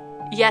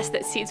yes,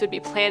 that seeds would be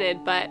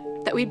planted, but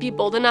that we'd be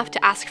bold enough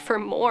to ask for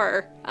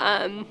more,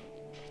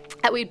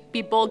 that we'd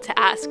be bold to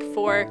ask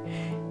for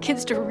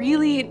kids to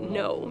really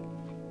know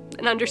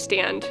and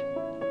understand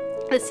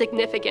the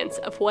significance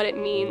of what it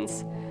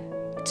means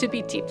to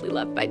be deeply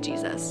loved by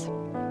Jesus,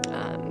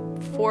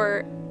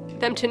 for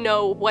them to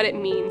know what it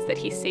means that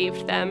he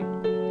saved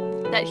them,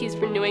 that he's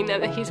renewing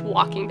them, that he's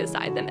walking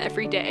beside them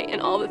every day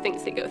and all the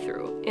things they go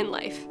through in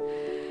life.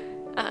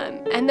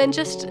 And then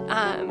just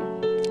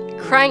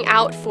crying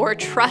out for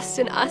trust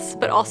in us,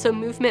 but also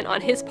movement on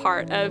his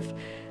part of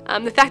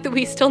the fact that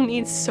we still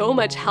need so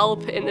much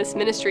help in this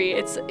ministry.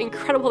 It's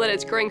incredible that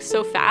it's growing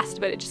so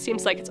fast, but it just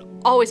seems like it's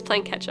always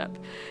playing catch up.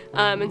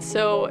 And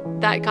so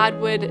that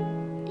God would,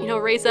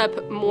 raise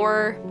up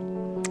more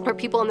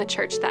people in the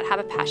church that have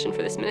a passion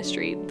for this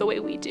ministry the way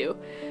we do.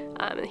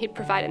 And he'd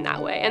provide in that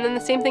way. And then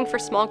the same thing for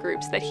small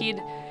groups, that he'd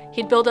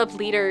build up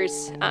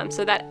leaders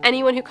so that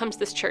anyone who comes to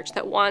this church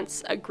that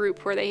wants a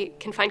group where they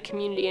can find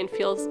community and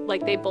feels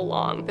like they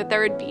belong, that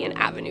there would be an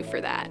avenue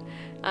for that.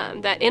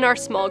 That in our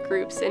small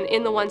groups and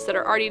in the ones that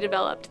are already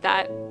developed,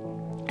 that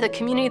the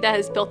community that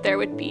is built there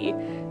would be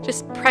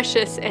just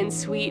precious and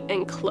sweet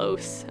and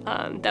close,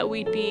 that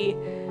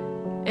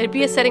it'd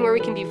be a setting where we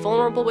can be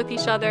vulnerable with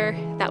each other,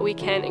 that we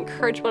can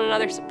encourage one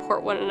another,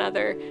 support one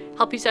another,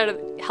 help each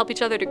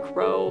other to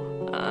grow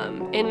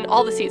in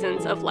all the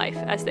seasons of life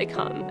as they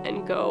come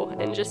and go,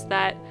 and just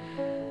that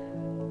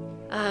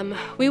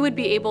we would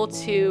be able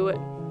to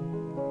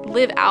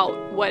live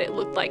out what it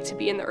looked like to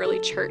be in the early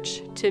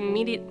church, to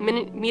meet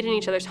in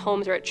each other's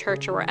homes or at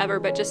church or wherever,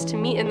 but just to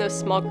meet in those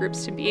small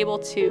groups, to be able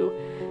to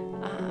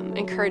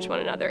encourage one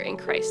another in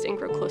Christ and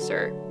grow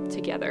closer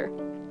together.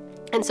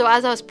 And so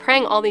as I was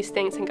praying all these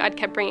things, and God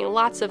kept bringing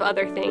lots of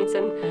other things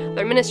and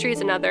other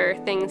ministries and other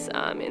things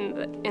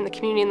in the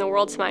community and the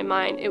world to my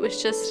mind, it was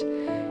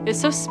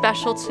so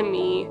special to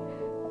me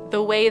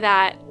the way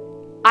that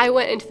I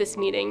went into this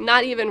meeting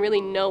not even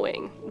really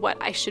knowing what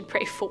I should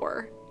pray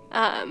for,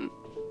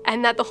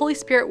 and that the Holy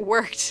Spirit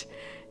worked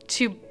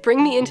to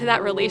bring me into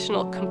that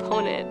relational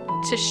component,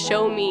 to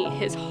show me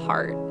his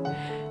heart.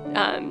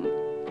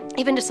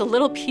 even just a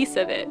little piece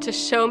of it, to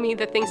show me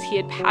the things he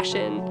has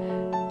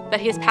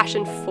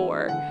passion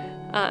for.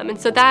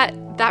 And so that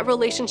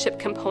relationship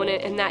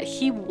component, and that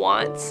he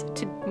wants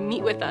to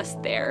meet with us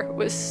there,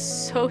 was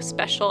so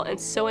special and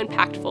so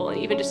impactful,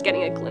 and even just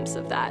getting a glimpse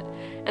of that.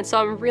 And so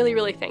I'm really,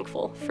 really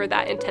thankful for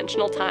that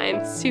intentional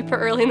time, super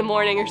early in the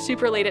morning or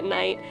super late at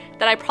night,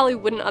 that I probably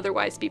wouldn't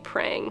otherwise be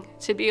praying,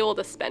 to be able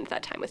to spend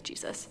that time with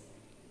Jesus.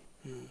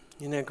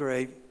 Isn't that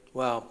great?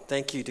 Wow,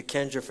 thank you to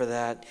Kendra for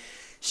that.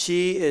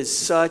 She is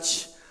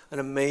such an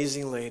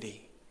amazing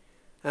lady.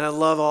 And I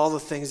love all the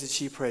things that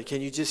she prayed.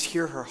 Can you just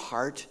hear her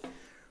heart?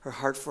 Her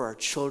heart for our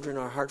children,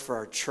 her heart for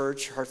our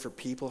church, her heart for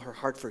people, her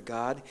heart for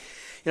God.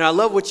 I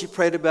love what she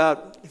prayed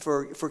about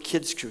for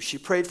Kids Crew. She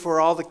prayed for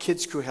all the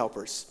Kids Crew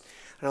helpers.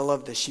 And I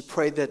love this. She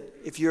prayed that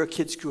if you're a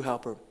Kids Crew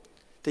helper,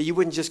 that you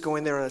wouldn't just go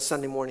in there on a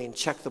Sunday morning and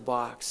check the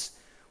box,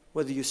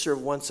 whether you serve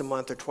once a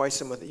month or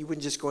twice a month. You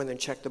wouldn't just go in there and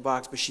check the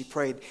box, but she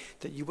prayed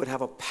that you would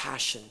have a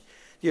passion.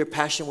 Your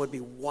passion would be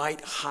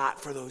white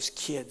hot for those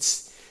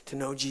kids to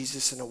know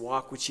Jesus and to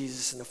walk with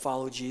Jesus and to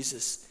follow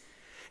Jesus.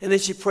 And then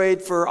she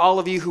prayed for all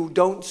of you who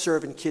don't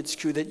serve in Kids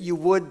Crew, that you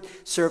would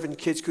serve in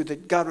Kids Crew,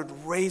 that God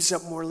would raise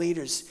up more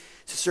leaders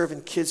to serve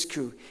in Kids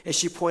Crew. And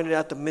she pointed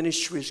out the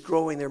ministry is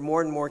growing. There are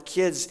more and more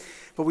kids,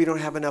 but we don't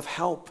have enough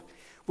help.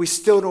 We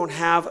still don't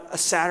have a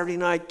Saturday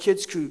night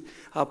Kids Crew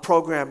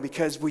program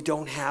because we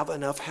don't have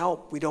enough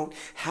help. We don't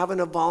have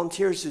enough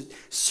volunteers to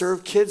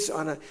serve kids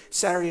on a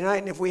Saturday night.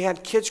 And if we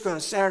had Kids Crew on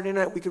a Saturday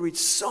night, we could reach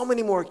so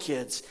many more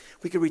kids.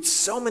 We could reach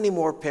so many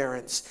more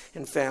parents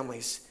and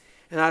families.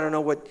 And I don't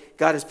know what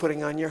God is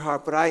putting on your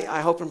heart, but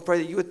I hope and pray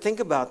that you would think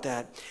about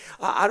that.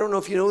 I don't know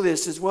if you know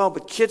this as well,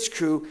 but Kids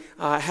Crew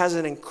has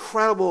an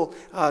incredible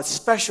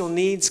special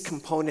needs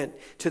component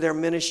to their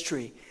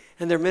ministry.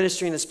 And they're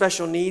ministering to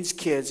special needs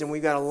kids, and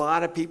we've got a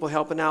lot of people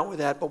helping out with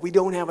that, but we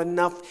don't have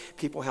enough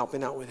people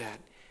helping out with that.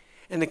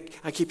 And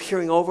I keep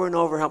hearing over and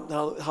over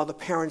how the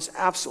parents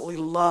absolutely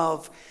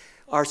love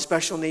our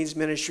special needs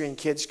ministry and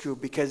Kids Crew,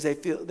 because they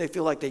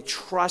feel like they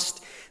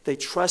trust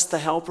the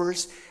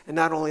helpers. And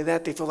not only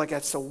that, they feel like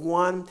that's the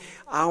 1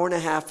 hour and a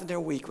half in their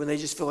week when they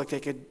just feel like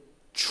they could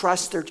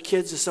trust their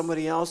kids to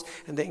somebody else,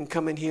 and they can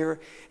come in here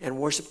and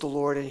worship the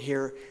Lord and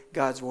hear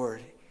God's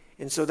word.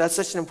 And so that's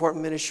such an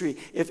important ministry.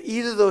 If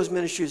either of those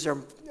ministries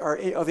are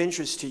of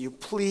interest to you,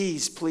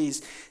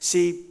 please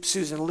see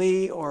Susan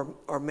Lee or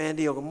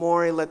Mandy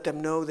Ogamori. Let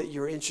them know that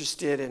you're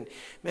interested, and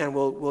man,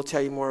 we'll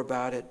tell you more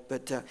about it.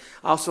 But I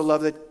also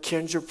love that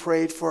Kendra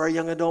prayed for our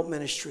young adult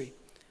ministry,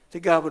 that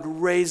God would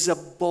raise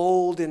up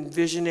bold and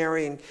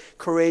visionary and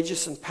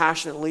courageous and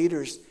passionate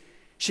leaders.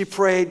 She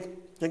prayed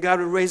that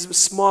God would raise up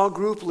small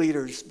group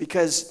leaders,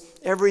 because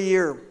every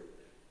year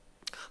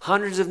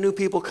hundreds of new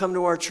people come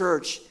to our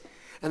church.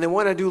 And they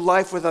want to do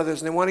life with others,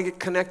 and they want to get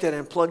connected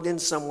and plugged in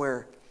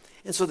somewhere.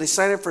 And so they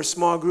sign up for a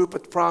small group,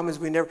 but the problem is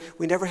we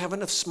never have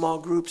enough small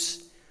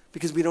groups,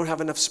 because we don't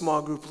have enough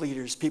small group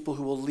leaders, people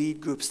who will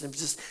lead groups and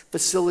just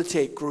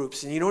facilitate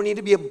groups. And you don't need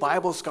to be a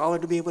Bible scholar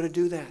to be able to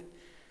do that.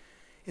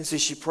 And so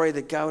she prayed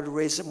that God would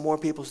raise up more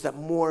people so that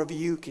more of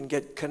you can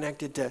get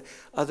connected to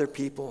other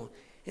people.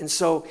 And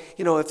so,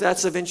 if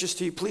that's of interest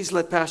to you, please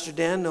let Pastor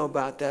Dan know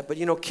about that. But,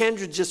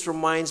 Kendra just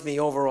reminds me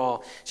of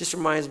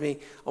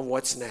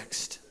what's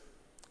next.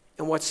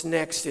 And what's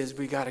next is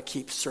we got to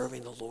keep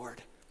serving the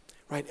Lord,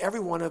 right?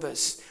 Every one of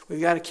us, we've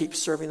got to keep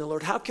serving the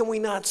Lord. How can we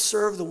not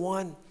serve the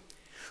one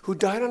who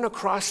died on a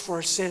cross for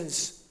our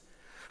sins?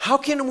 How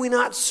can we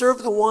not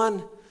serve the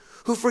one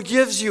who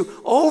forgives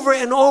you over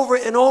and over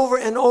and over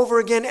and over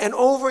again and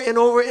over and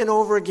over and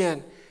over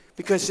again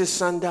because his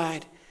son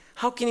died?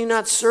 How can you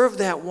not serve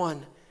that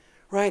one,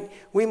 right?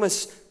 We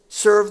must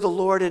serve the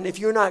Lord. And if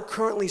you're not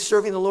currently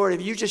serving the Lord,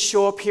 if you just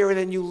show up here and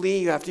then you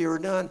leave after you're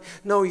done,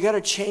 no, you got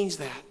to change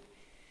that.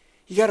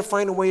 You got to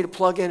find a way to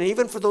plug in. And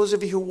even for those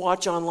of you who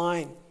watch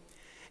online,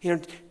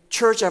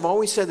 church, I've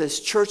always said this,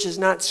 church is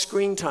not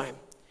screen time.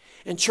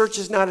 And church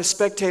is not a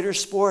spectator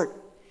sport.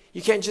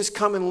 You can't just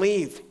come and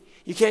leave.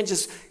 You can't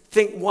just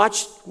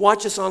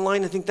watch us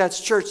online and think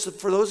that's church. So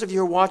for those of you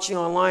who are watching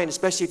online,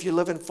 especially if you're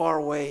living far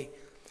away,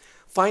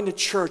 find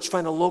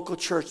a local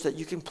church that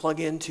you can plug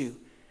into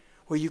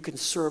where you can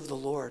serve the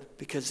Lord,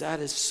 because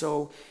that is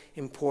so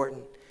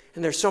important.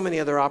 And there's so many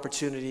other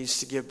opportunities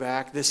to give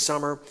back. This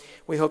summer,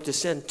 we hope to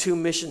send 2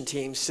 mission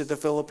teams to the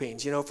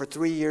Philippines. For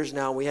 3 years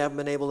now, we haven't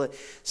been able to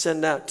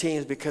send out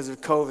teams because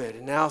of COVID.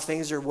 And now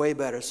things are way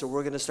better, so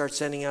we're going to start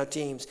sending out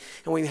teams.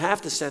 And we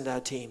have to send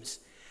out teams.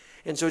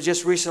 And so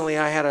just recently,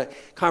 I had a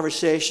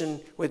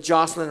conversation with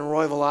Jocelyn and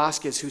Roy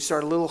Velasquez, who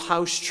started a little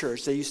house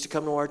church. They used to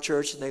come to our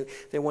church, and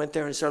they went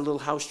there and started a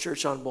little house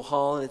church on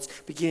Bohol. And it's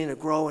beginning to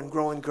grow and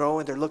grow and grow,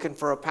 and they're looking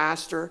for a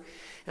pastor.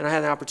 And I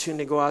had an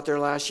opportunity to go out there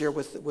last year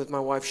with my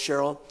wife,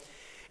 Cheryl.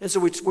 And so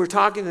we're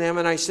talking to them,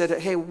 and I said,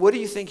 hey, what do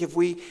you think if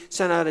we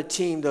sent out a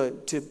team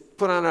to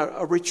put on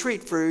a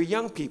retreat for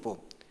young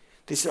people?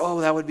 They said, oh,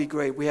 that would be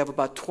great. We have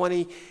about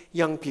 20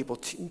 young people,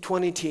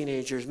 20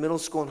 teenagers, middle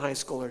school and high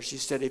schoolers. She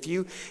said, if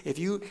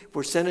you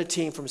were sent a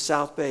team from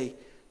South Bay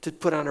to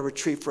put on a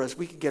retreat for us,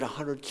 we could get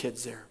 100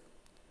 kids there.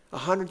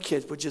 100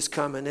 kids would just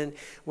come. And then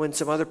when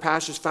some other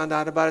pastors found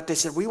out about it, they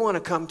said, we want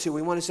to come too.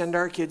 We want to send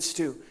our kids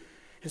too.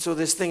 And so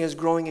this thing is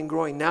growing and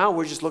growing. Now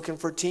we're just looking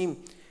for a team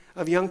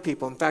of young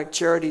people. In fact,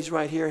 Charity's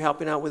right here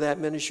helping out with that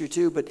ministry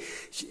too. But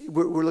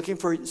we're looking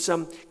for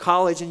some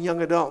college and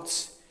young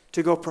adults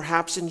to go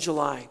perhaps in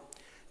July.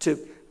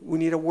 We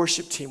need a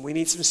worship team. We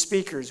need some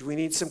speakers. We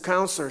need some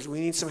counselors. We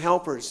need some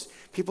helpers,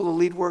 people to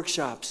lead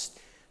workshops,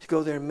 to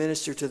go there and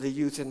minister to the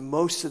youth. And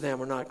most of them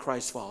are not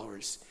Christ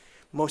followers.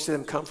 Most of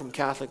them come from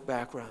Catholic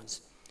backgrounds.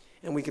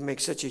 And we can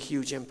make such a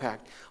huge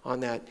impact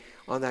on that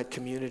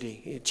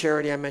community.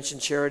 Charity, I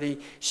mentioned Charity.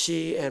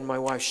 She and my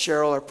wife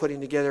Cheryl are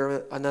putting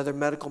together another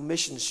medical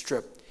missions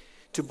trip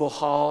to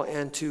Bohol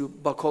and to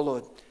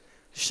Bacolod.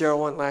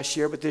 Cheryl went last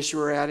year, but this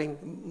year we're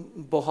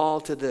adding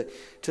Bohol to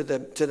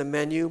the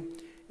menu.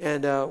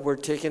 And we're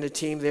taking a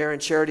team there,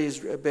 and Charity has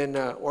been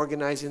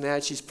organizing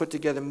that. She's put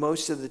together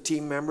most of the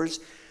team members.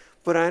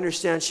 But I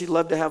understand she'd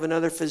love to have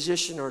another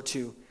physician or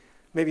two,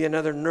 maybe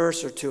another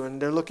nurse or two.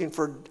 And they're looking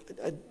for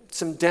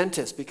some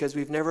dentists because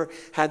we've never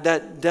had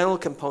that dental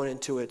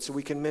component to it, so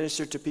we can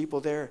minister to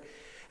people there.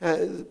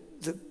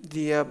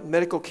 The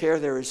medical care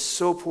there is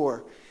so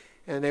poor,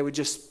 and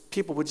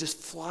people would just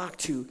flock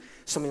to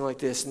something like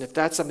this. And if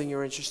that's something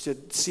you're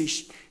interested,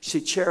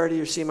 see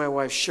Charity or see my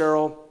wife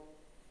Cheryl.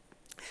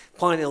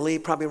 Planning to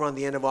leave probably around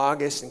the end of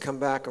August and come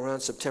back around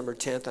September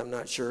 10th. I'm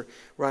not sure.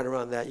 Right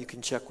around that, you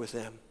can check with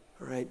them.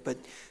 All right, but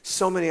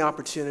so many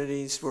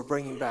opportunities. We're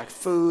bringing back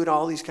food,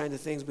 all these kinds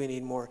of things. We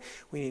need more.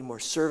 We need more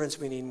servants.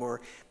 We need more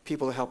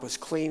people to help us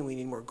clean. We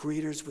need more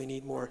greeters. We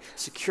need more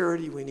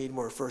security. We need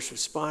more first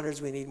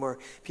responders. We need more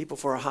people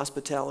for our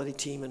hospitality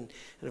team and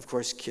of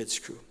course, kids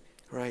crew.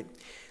 All right,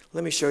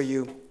 let me show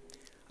you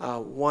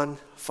one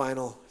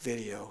final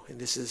video, and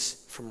this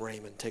is from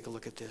Raymond. Take a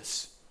look at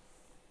this.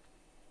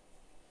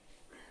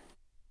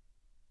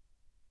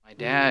 My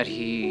dad,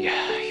 he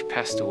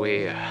passed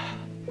away a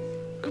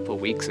couple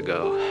of weeks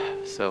ago.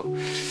 So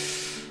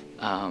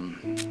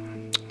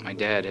my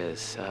dad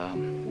is he's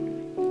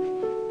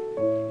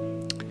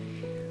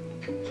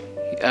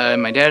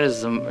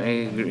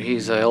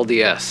a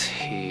LDS.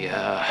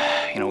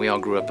 We all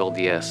grew up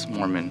LDS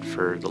Mormon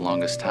for the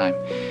longest time,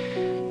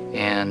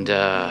 and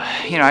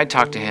I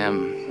talked to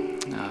him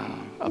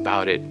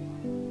about it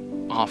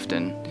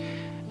often,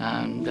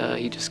 and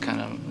he just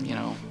kind of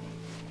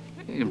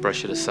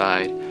brushed it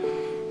aside.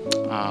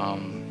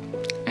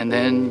 And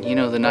then,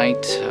 the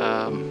night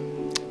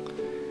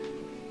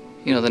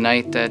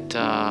that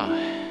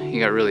he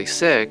got really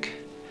sick,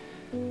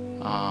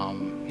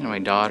 my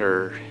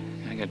daughter,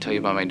 I gotta tell you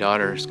about my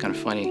daughter, it's kind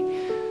of funny.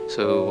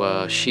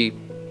 So she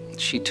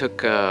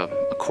took a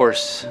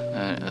course,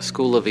 a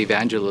school of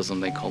evangelism,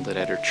 they called it,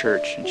 at her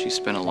church, and she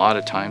spent a lot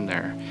of time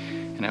there.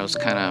 And I was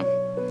kind of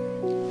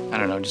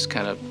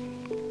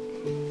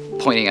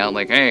pointing out,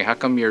 like, hey, how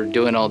come you're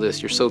doing all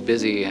this? You're so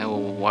busy.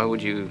 Why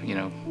would you,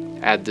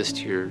 add this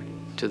to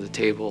the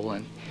table?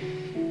 And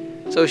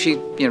so she,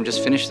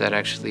 just finished that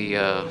actually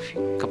a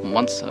couple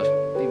months,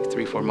 maybe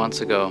 3-4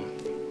 months ago.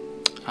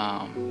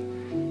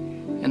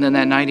 And then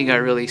that night he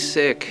got really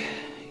sick.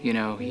 He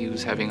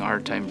was having a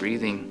hard time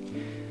breathing,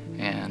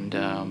 and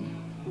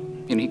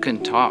he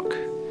couldn't talk.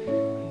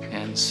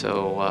 And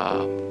so,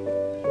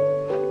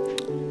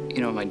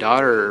 my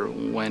daughter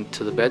went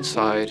to the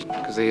bedside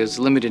because there was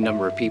a limited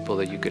number of people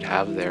that you could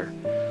have there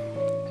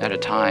at a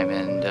time,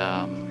 and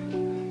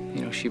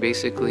she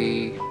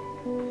basically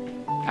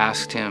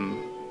asked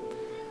him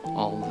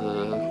all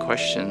the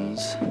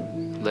questions,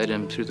 led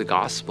him through the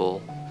gospel,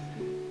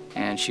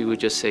 and she would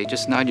just say,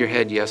 just nod your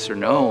head yes or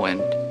no,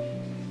 and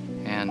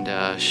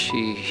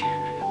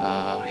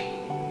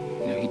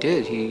he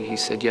did. He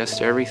said yes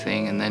to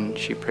everything, and then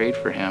she prayed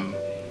for him.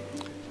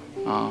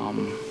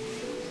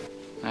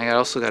 I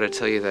also got to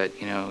tell you that,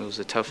 it was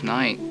a tough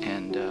night,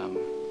 and,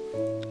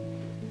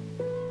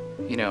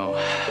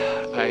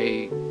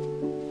 I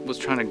was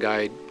trying to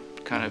guide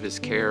kind of his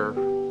care,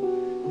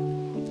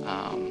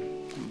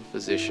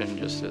 physician,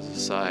 just as a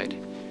side,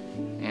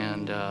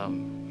 and,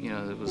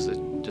 it was a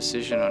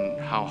decision on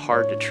how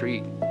hard to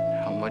treat,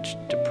 how much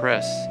to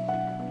press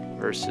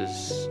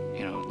versus,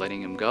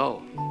 letting him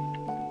go.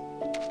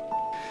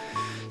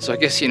 So I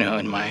guess,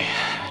 in my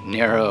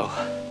narrow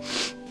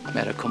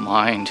medical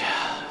mind,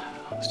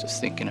 I was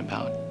just thinking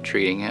about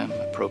treating him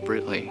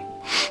appropriately,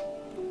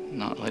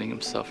 not letting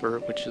him suffer,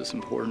 which is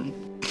important.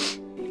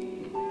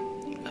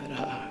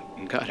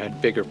 But God had a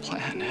bigger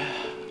plan.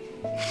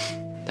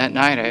 That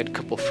night I had a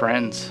couple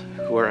friends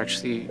who are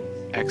actually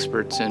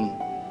experts in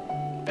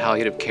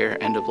palliative care,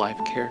 end-of-life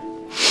care.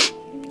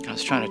 I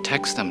was trying to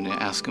text them to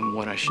ask them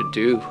what I should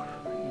do.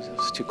 I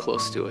was too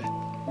close to it.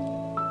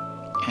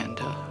 And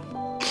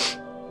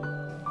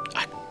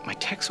my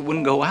text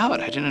wouldn't go out.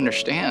 I didn't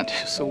understand.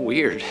 It was so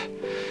weird.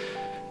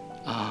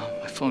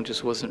 My phone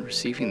just wasn't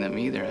receiving them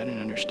either. I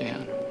didn't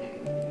understand.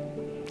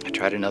 I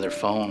tried another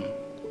phone,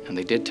 and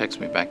they did text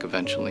me back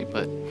eventually,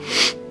 but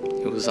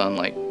it was on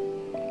like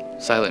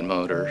silent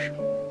mode or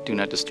do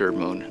not disturb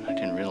mode, and I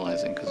didn't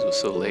realize it because it was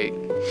so late.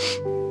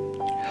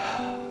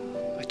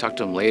 I talked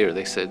to them later.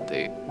 They said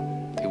they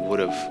would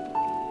have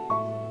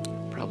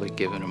probably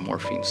given him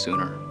morphine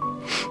sooner,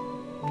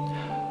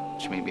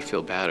 which made me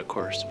feel bad, of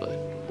course. But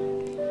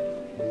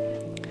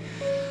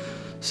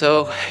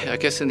so I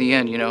guess in the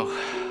end,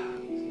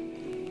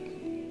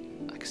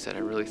 like I said, I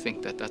really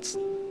think that that's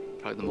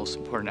probably the most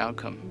important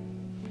outcome,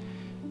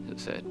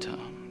 is that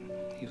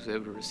he was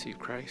able to receive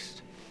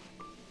Christ.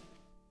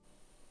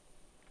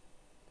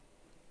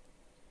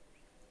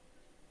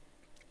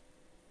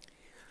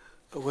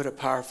 What a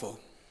powerful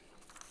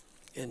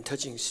and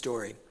touching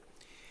story.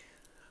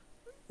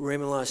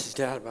 Raymond lost his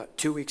dad about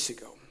 2 weeks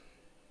ago.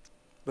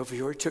 But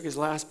before he took his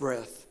last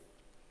breath,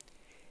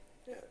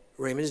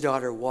 Raymond's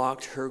daughter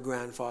walked her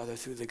grandfather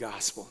through the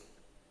gospel.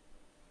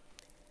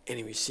 And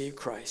he received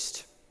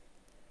Christ.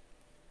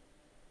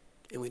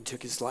 And when he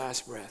took his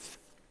last breath,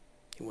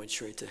 he went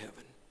straight to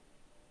heaven.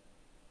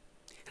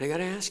 And I got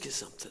to ask you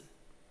something.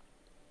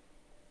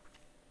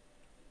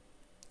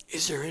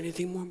 Is there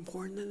anything more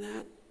important than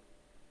that?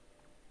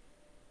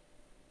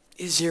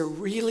 Is there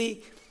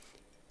really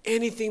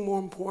anything more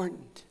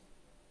important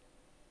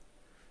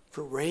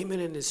for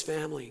Raymond and his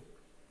family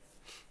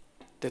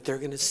that they're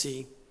going to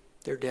see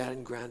their dad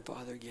and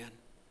grandfather again?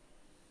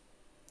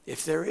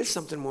 If there is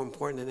something more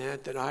important than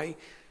that, then I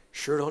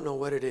sure don't know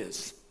what it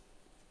is.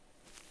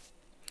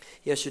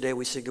 Yesterday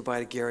we said goodbye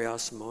to Gary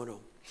Asamono.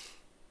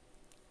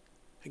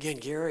 Again,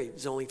 Gary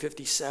was only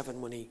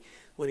 57 when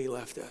he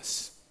left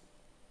us.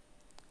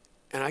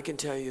 And I can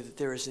tell you that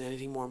there isn't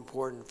anything more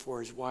important for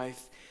his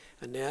wife,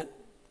 Annette,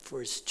 for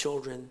his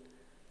children,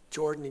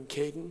 Jordan and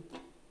Caden,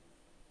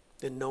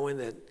 than knowing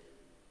that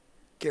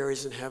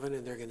Gary's in heaven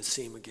and they're going to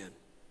see him again.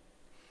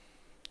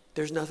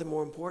 There's nothing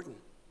more important.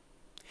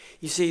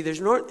 You see,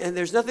 there's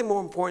nothing more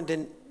important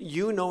than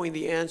you knowing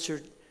the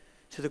answer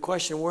to the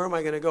question, where am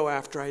I going to go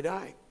after I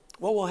die?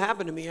 What will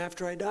happen to me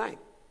after I die?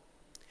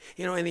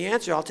 And the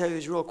answer, I'll tell you,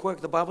 is real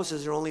quick. The Bible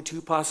says there are only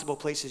two possible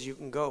places you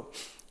can go.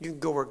 You can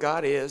go where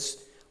God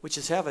is, which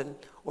is heaven,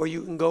 or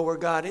you can go where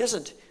God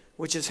isn't,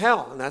 which is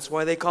hell. And that's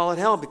why they call it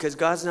hell, because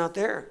God's not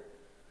there.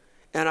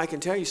 And I can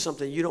tell you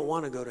something, you don't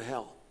want to go to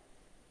hell.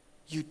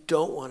 You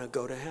don't want to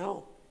go to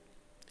hell.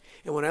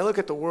 And when I look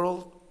at the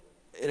world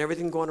and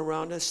everything going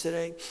around us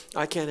today,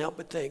 I can't help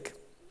but think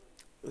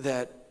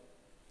that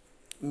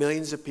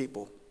millions of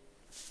people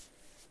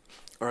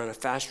are on a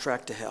fast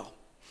track to hell.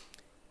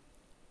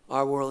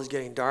 Our world is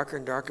getting darker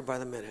and darker by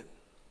the minute.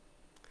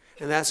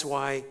 And that's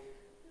why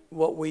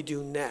what we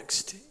do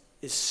next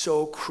is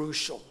so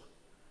crucial.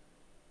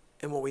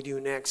 And what we do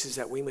next is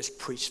that we must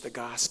preach the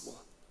gospel.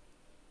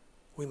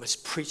 We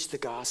must preach the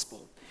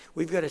gospel.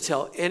 We've got to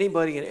tell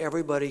anybody and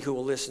everybody who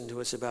will listen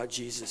to us about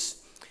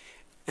Jesus.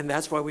 And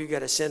that's why we've got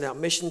to send out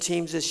mission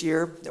teams this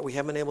year that we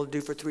haven't been able to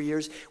do for 3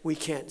 years. We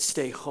can't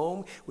stay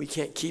home. We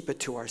can't keep it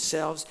to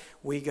ourselves.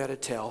 We got to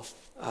tell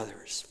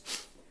others.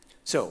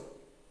 So,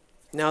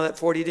 now that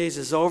 40 days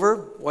is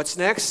over, what's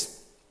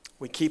next?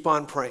 We keep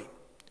on praying,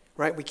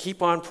 right? We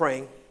keep on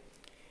praying,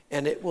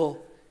 and it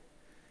will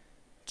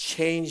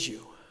change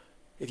you.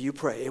 If you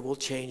pray, it will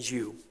change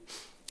you.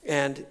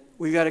 And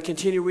we got to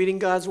continue reading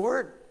God's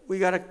word. We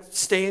got to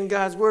stay in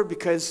God's word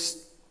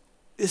because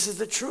this is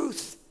the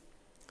truth.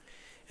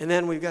 And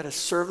then we've got to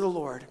serve the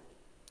Lord.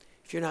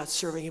 If you're not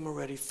serving him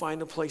already,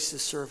 find a place to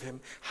serve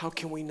him. How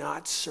can we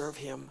not serve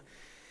him?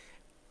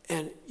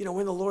 And,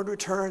 when the Lord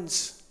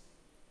returns,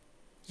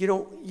 you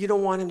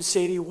don't want him to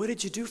say to you, what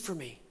did you do for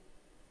me?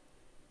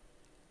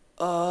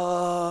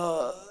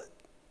 Well,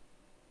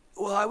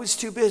 I was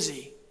too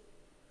busy.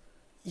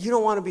 You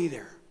don't want to be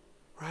there,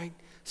 right?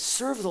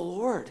 Serve the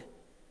Lord.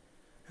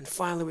 And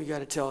finally, we got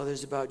to tell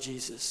others about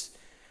Jesus,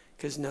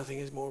 because nothing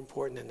is more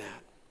important than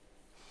that.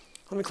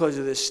 Let me close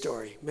with this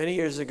story. Many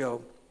years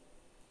ago,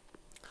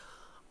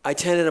 I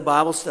attended a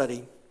Bible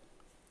study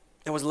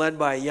that was led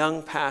by a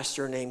young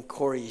pastor named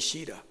Corey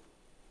Ishida.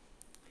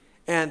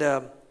 And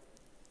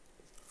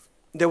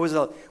there was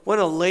one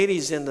of the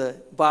ladies in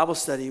the Bible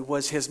study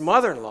was his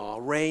mother-in-law,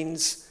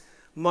 Rain's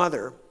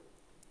mother.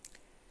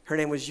 Her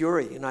name was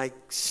Yuri, and I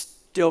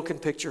still can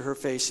picture her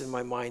face in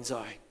my mind's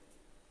eye.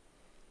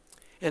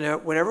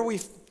 And whenever we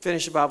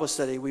finished a Bible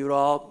study, we would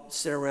all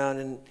sit around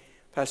in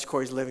Pastor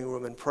Corey's living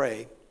room and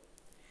pray.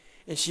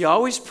 And she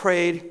always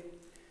prayed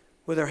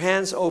with her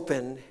hands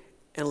open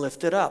and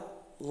lifted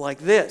up like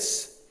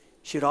this.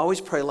 She'd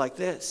always pray like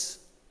this.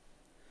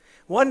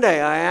 One day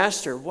I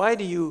asked her, why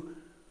do you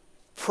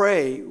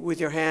pray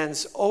with your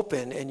hands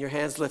open and your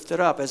hands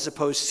lifted up as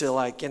opposed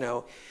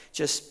to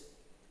just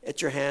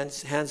at your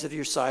hands at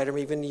your side or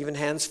even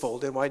hands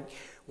folded?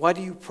 Why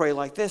do you pray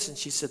like this? And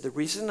she said, the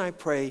reason I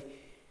pray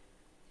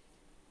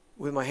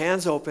with my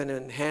hands open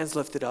and hands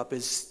lifted up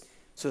is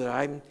so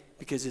that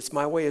because it's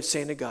my way of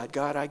saying to God,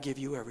 God, I give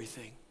you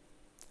everything.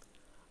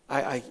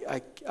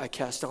 I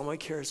cast all my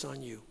cares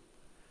on you.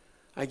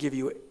 I give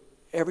you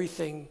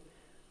everything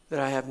that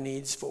I have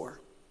needs for.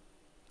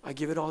 I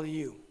give it all to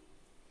you.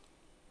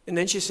 And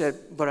then she said,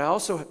 but I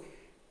also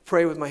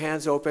pray with my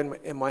hands open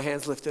and my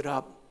hands lifted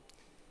up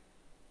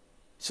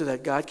so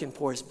that God can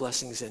pour his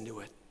blessings into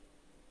it.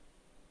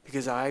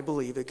 Because I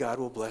believe that God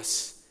will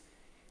bless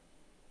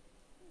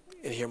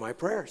and hear my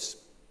prayers.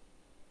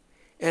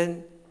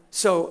 And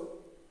so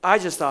I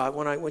just thought,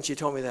 when she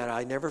told me that,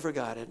 I never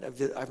forgot it.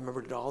 I've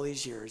remembered it all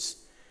these years,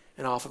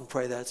 and I often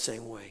pray that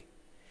same way.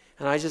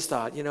 And I just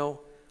thought,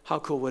 how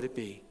cool would it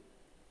be?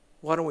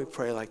 Why don't we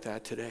pray like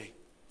that today?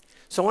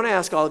 So I want to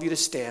ask all of you to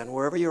stand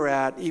wherever you're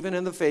at, even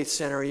in the Faith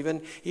Center,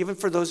 even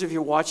for those of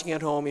you watching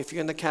at home, if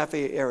you're in the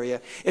cafe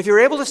area. If you're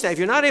able to stand, if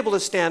you're not able to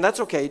stand, that's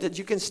okay.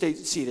 You can stay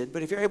seated.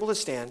 But if you're able to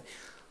stand,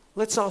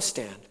 let's all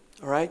stand,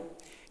 all right?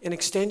 And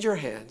extend your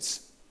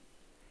hands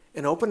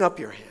and open up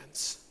your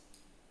hands,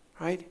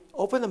 right?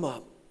 Open them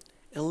up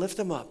and lift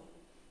them up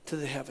to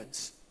the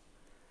heavens.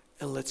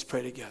 And let's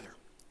pray together.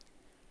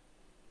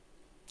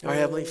 Our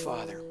Heavenly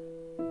Father,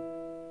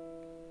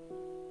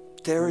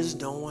 there is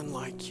no one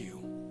like you.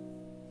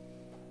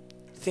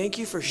 Thank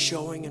you for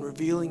showing and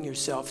revealing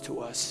yourself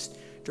to us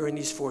during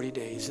these 40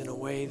 days in a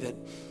way that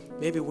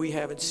maybe we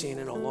haven't seen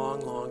in a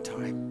long, long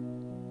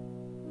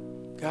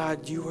time.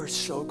 God, you are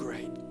so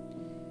great.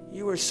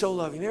 You are so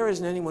loving. There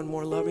isn't anyone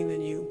more loving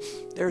than you.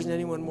 There isn't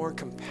anyone more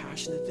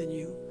compassionate than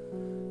you.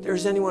 There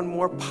isn't anyone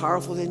more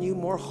powerful than you,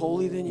 more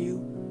holy than you.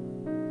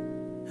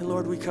 And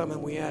Lord, we come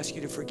and we ask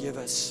you to forgive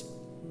us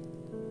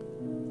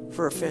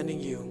for offending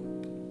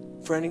you,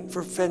 for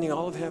offending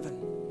all of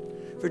heaven,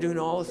 for doing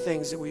all the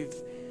things that we've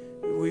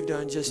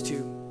done just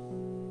to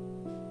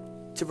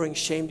bring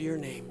shame to your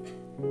name.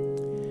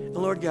 And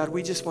Lord God,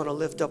 we just want to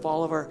lift up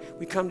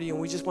we come to you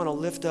and we just want to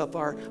lift up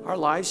our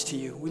lives to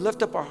you. We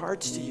lift up our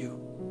hearts to you.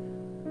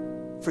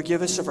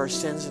 Forgive us of our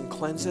sins and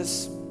cleanse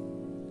us.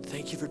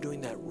 Thank you for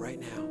doing that right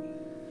now.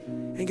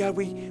 And God,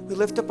 we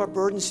lift up our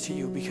burdens to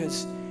you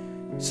because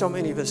so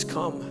many of us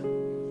come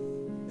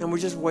and we're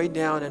just weighed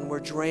down and we're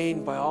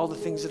drained by all the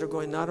things that are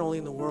going not only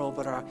in the world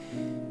but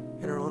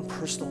in our own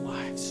personal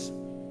lives.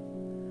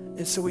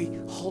 And so we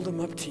hold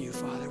them up to you,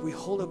 Father. We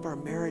hold up our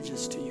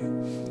marriages to you.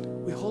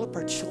 We hold up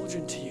our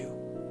children to you.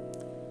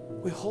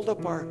 We hold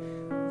up our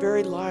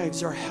very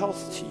lives, our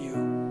health to you.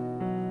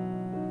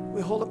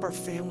 We hold up our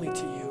family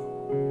to you.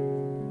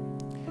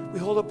 We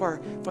hold up our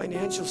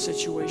financial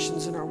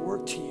situations and our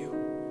work to you.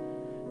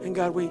 And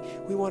God, we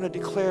want to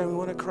declare and we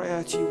want to cry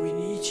out to you. We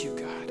need you,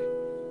 God.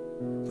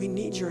 We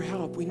need your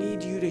help. We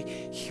need you to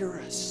hear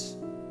us.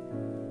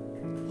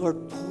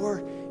 Lord,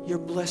 pour your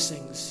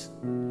blessings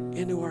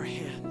into our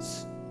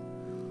hands.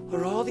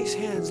 Lord, all these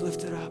hands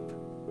lifted up,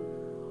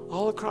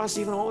 all across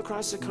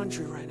the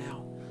country right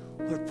now.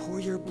 Lord, pour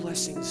your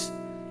blessings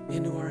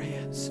into our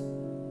hands.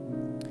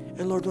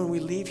 And Lord, when we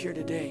leave here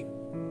today,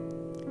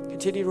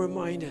 continue to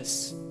remind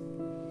us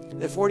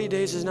that 40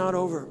 days is not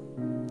over,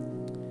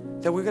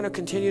 that we're going to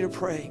continue to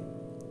pray,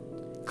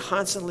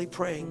 constantly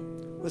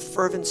praying with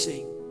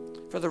fervency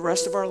for the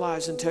rest of our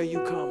lives until you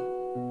come.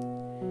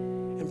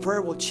 And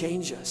prayer will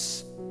change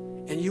us.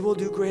 And you will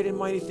do great and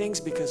mighty things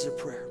because of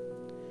prayer.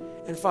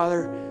 And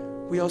Father,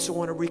 we also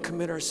want to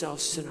recommit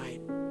ourselves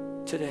today,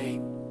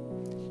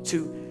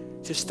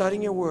 to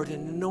studying your word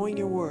and knowing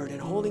your word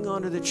and holding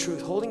on to the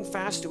truth, holding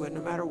fast to it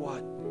no matter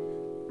what.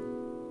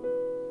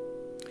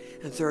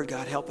 And third,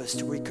 God, help us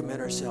to recommit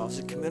ourselves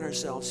and commit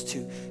ourselves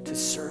to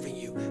serving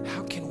you.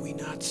 How can we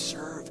not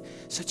serve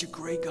such a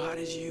great God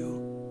as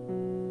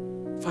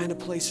you? Find a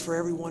place for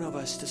every one of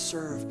us to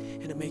serve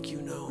and to make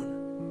you known.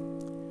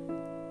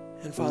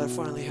 And Father,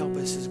 finally help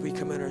us as we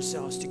commit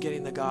ourselves to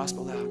getting the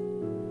gospel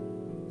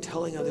out,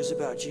 telling others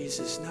about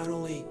Jesus, not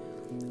only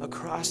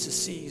across the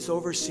seas,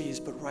 overseas,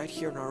 but right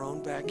here in our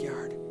own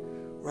backyard,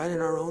 right in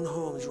our own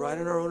homes, right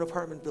in our own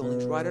apartment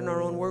buildings, right in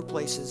our own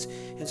workplaces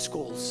and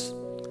schools.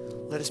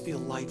 Let us be a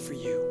light for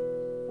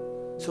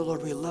you. So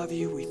Lord, we love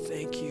you. We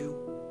thank you.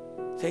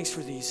 Thanks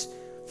for these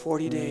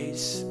 40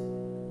 days.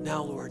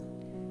 Now, Lord,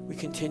 we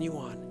continue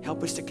on.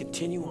 Help us to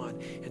continue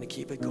on and to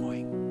keep it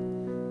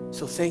going.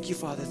 So thank you,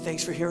 Father.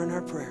 Thanks for hearing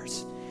our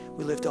prayers.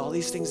 We lift all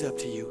these things up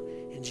to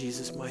you in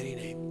Jesus' mighty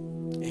name.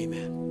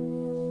 Amen.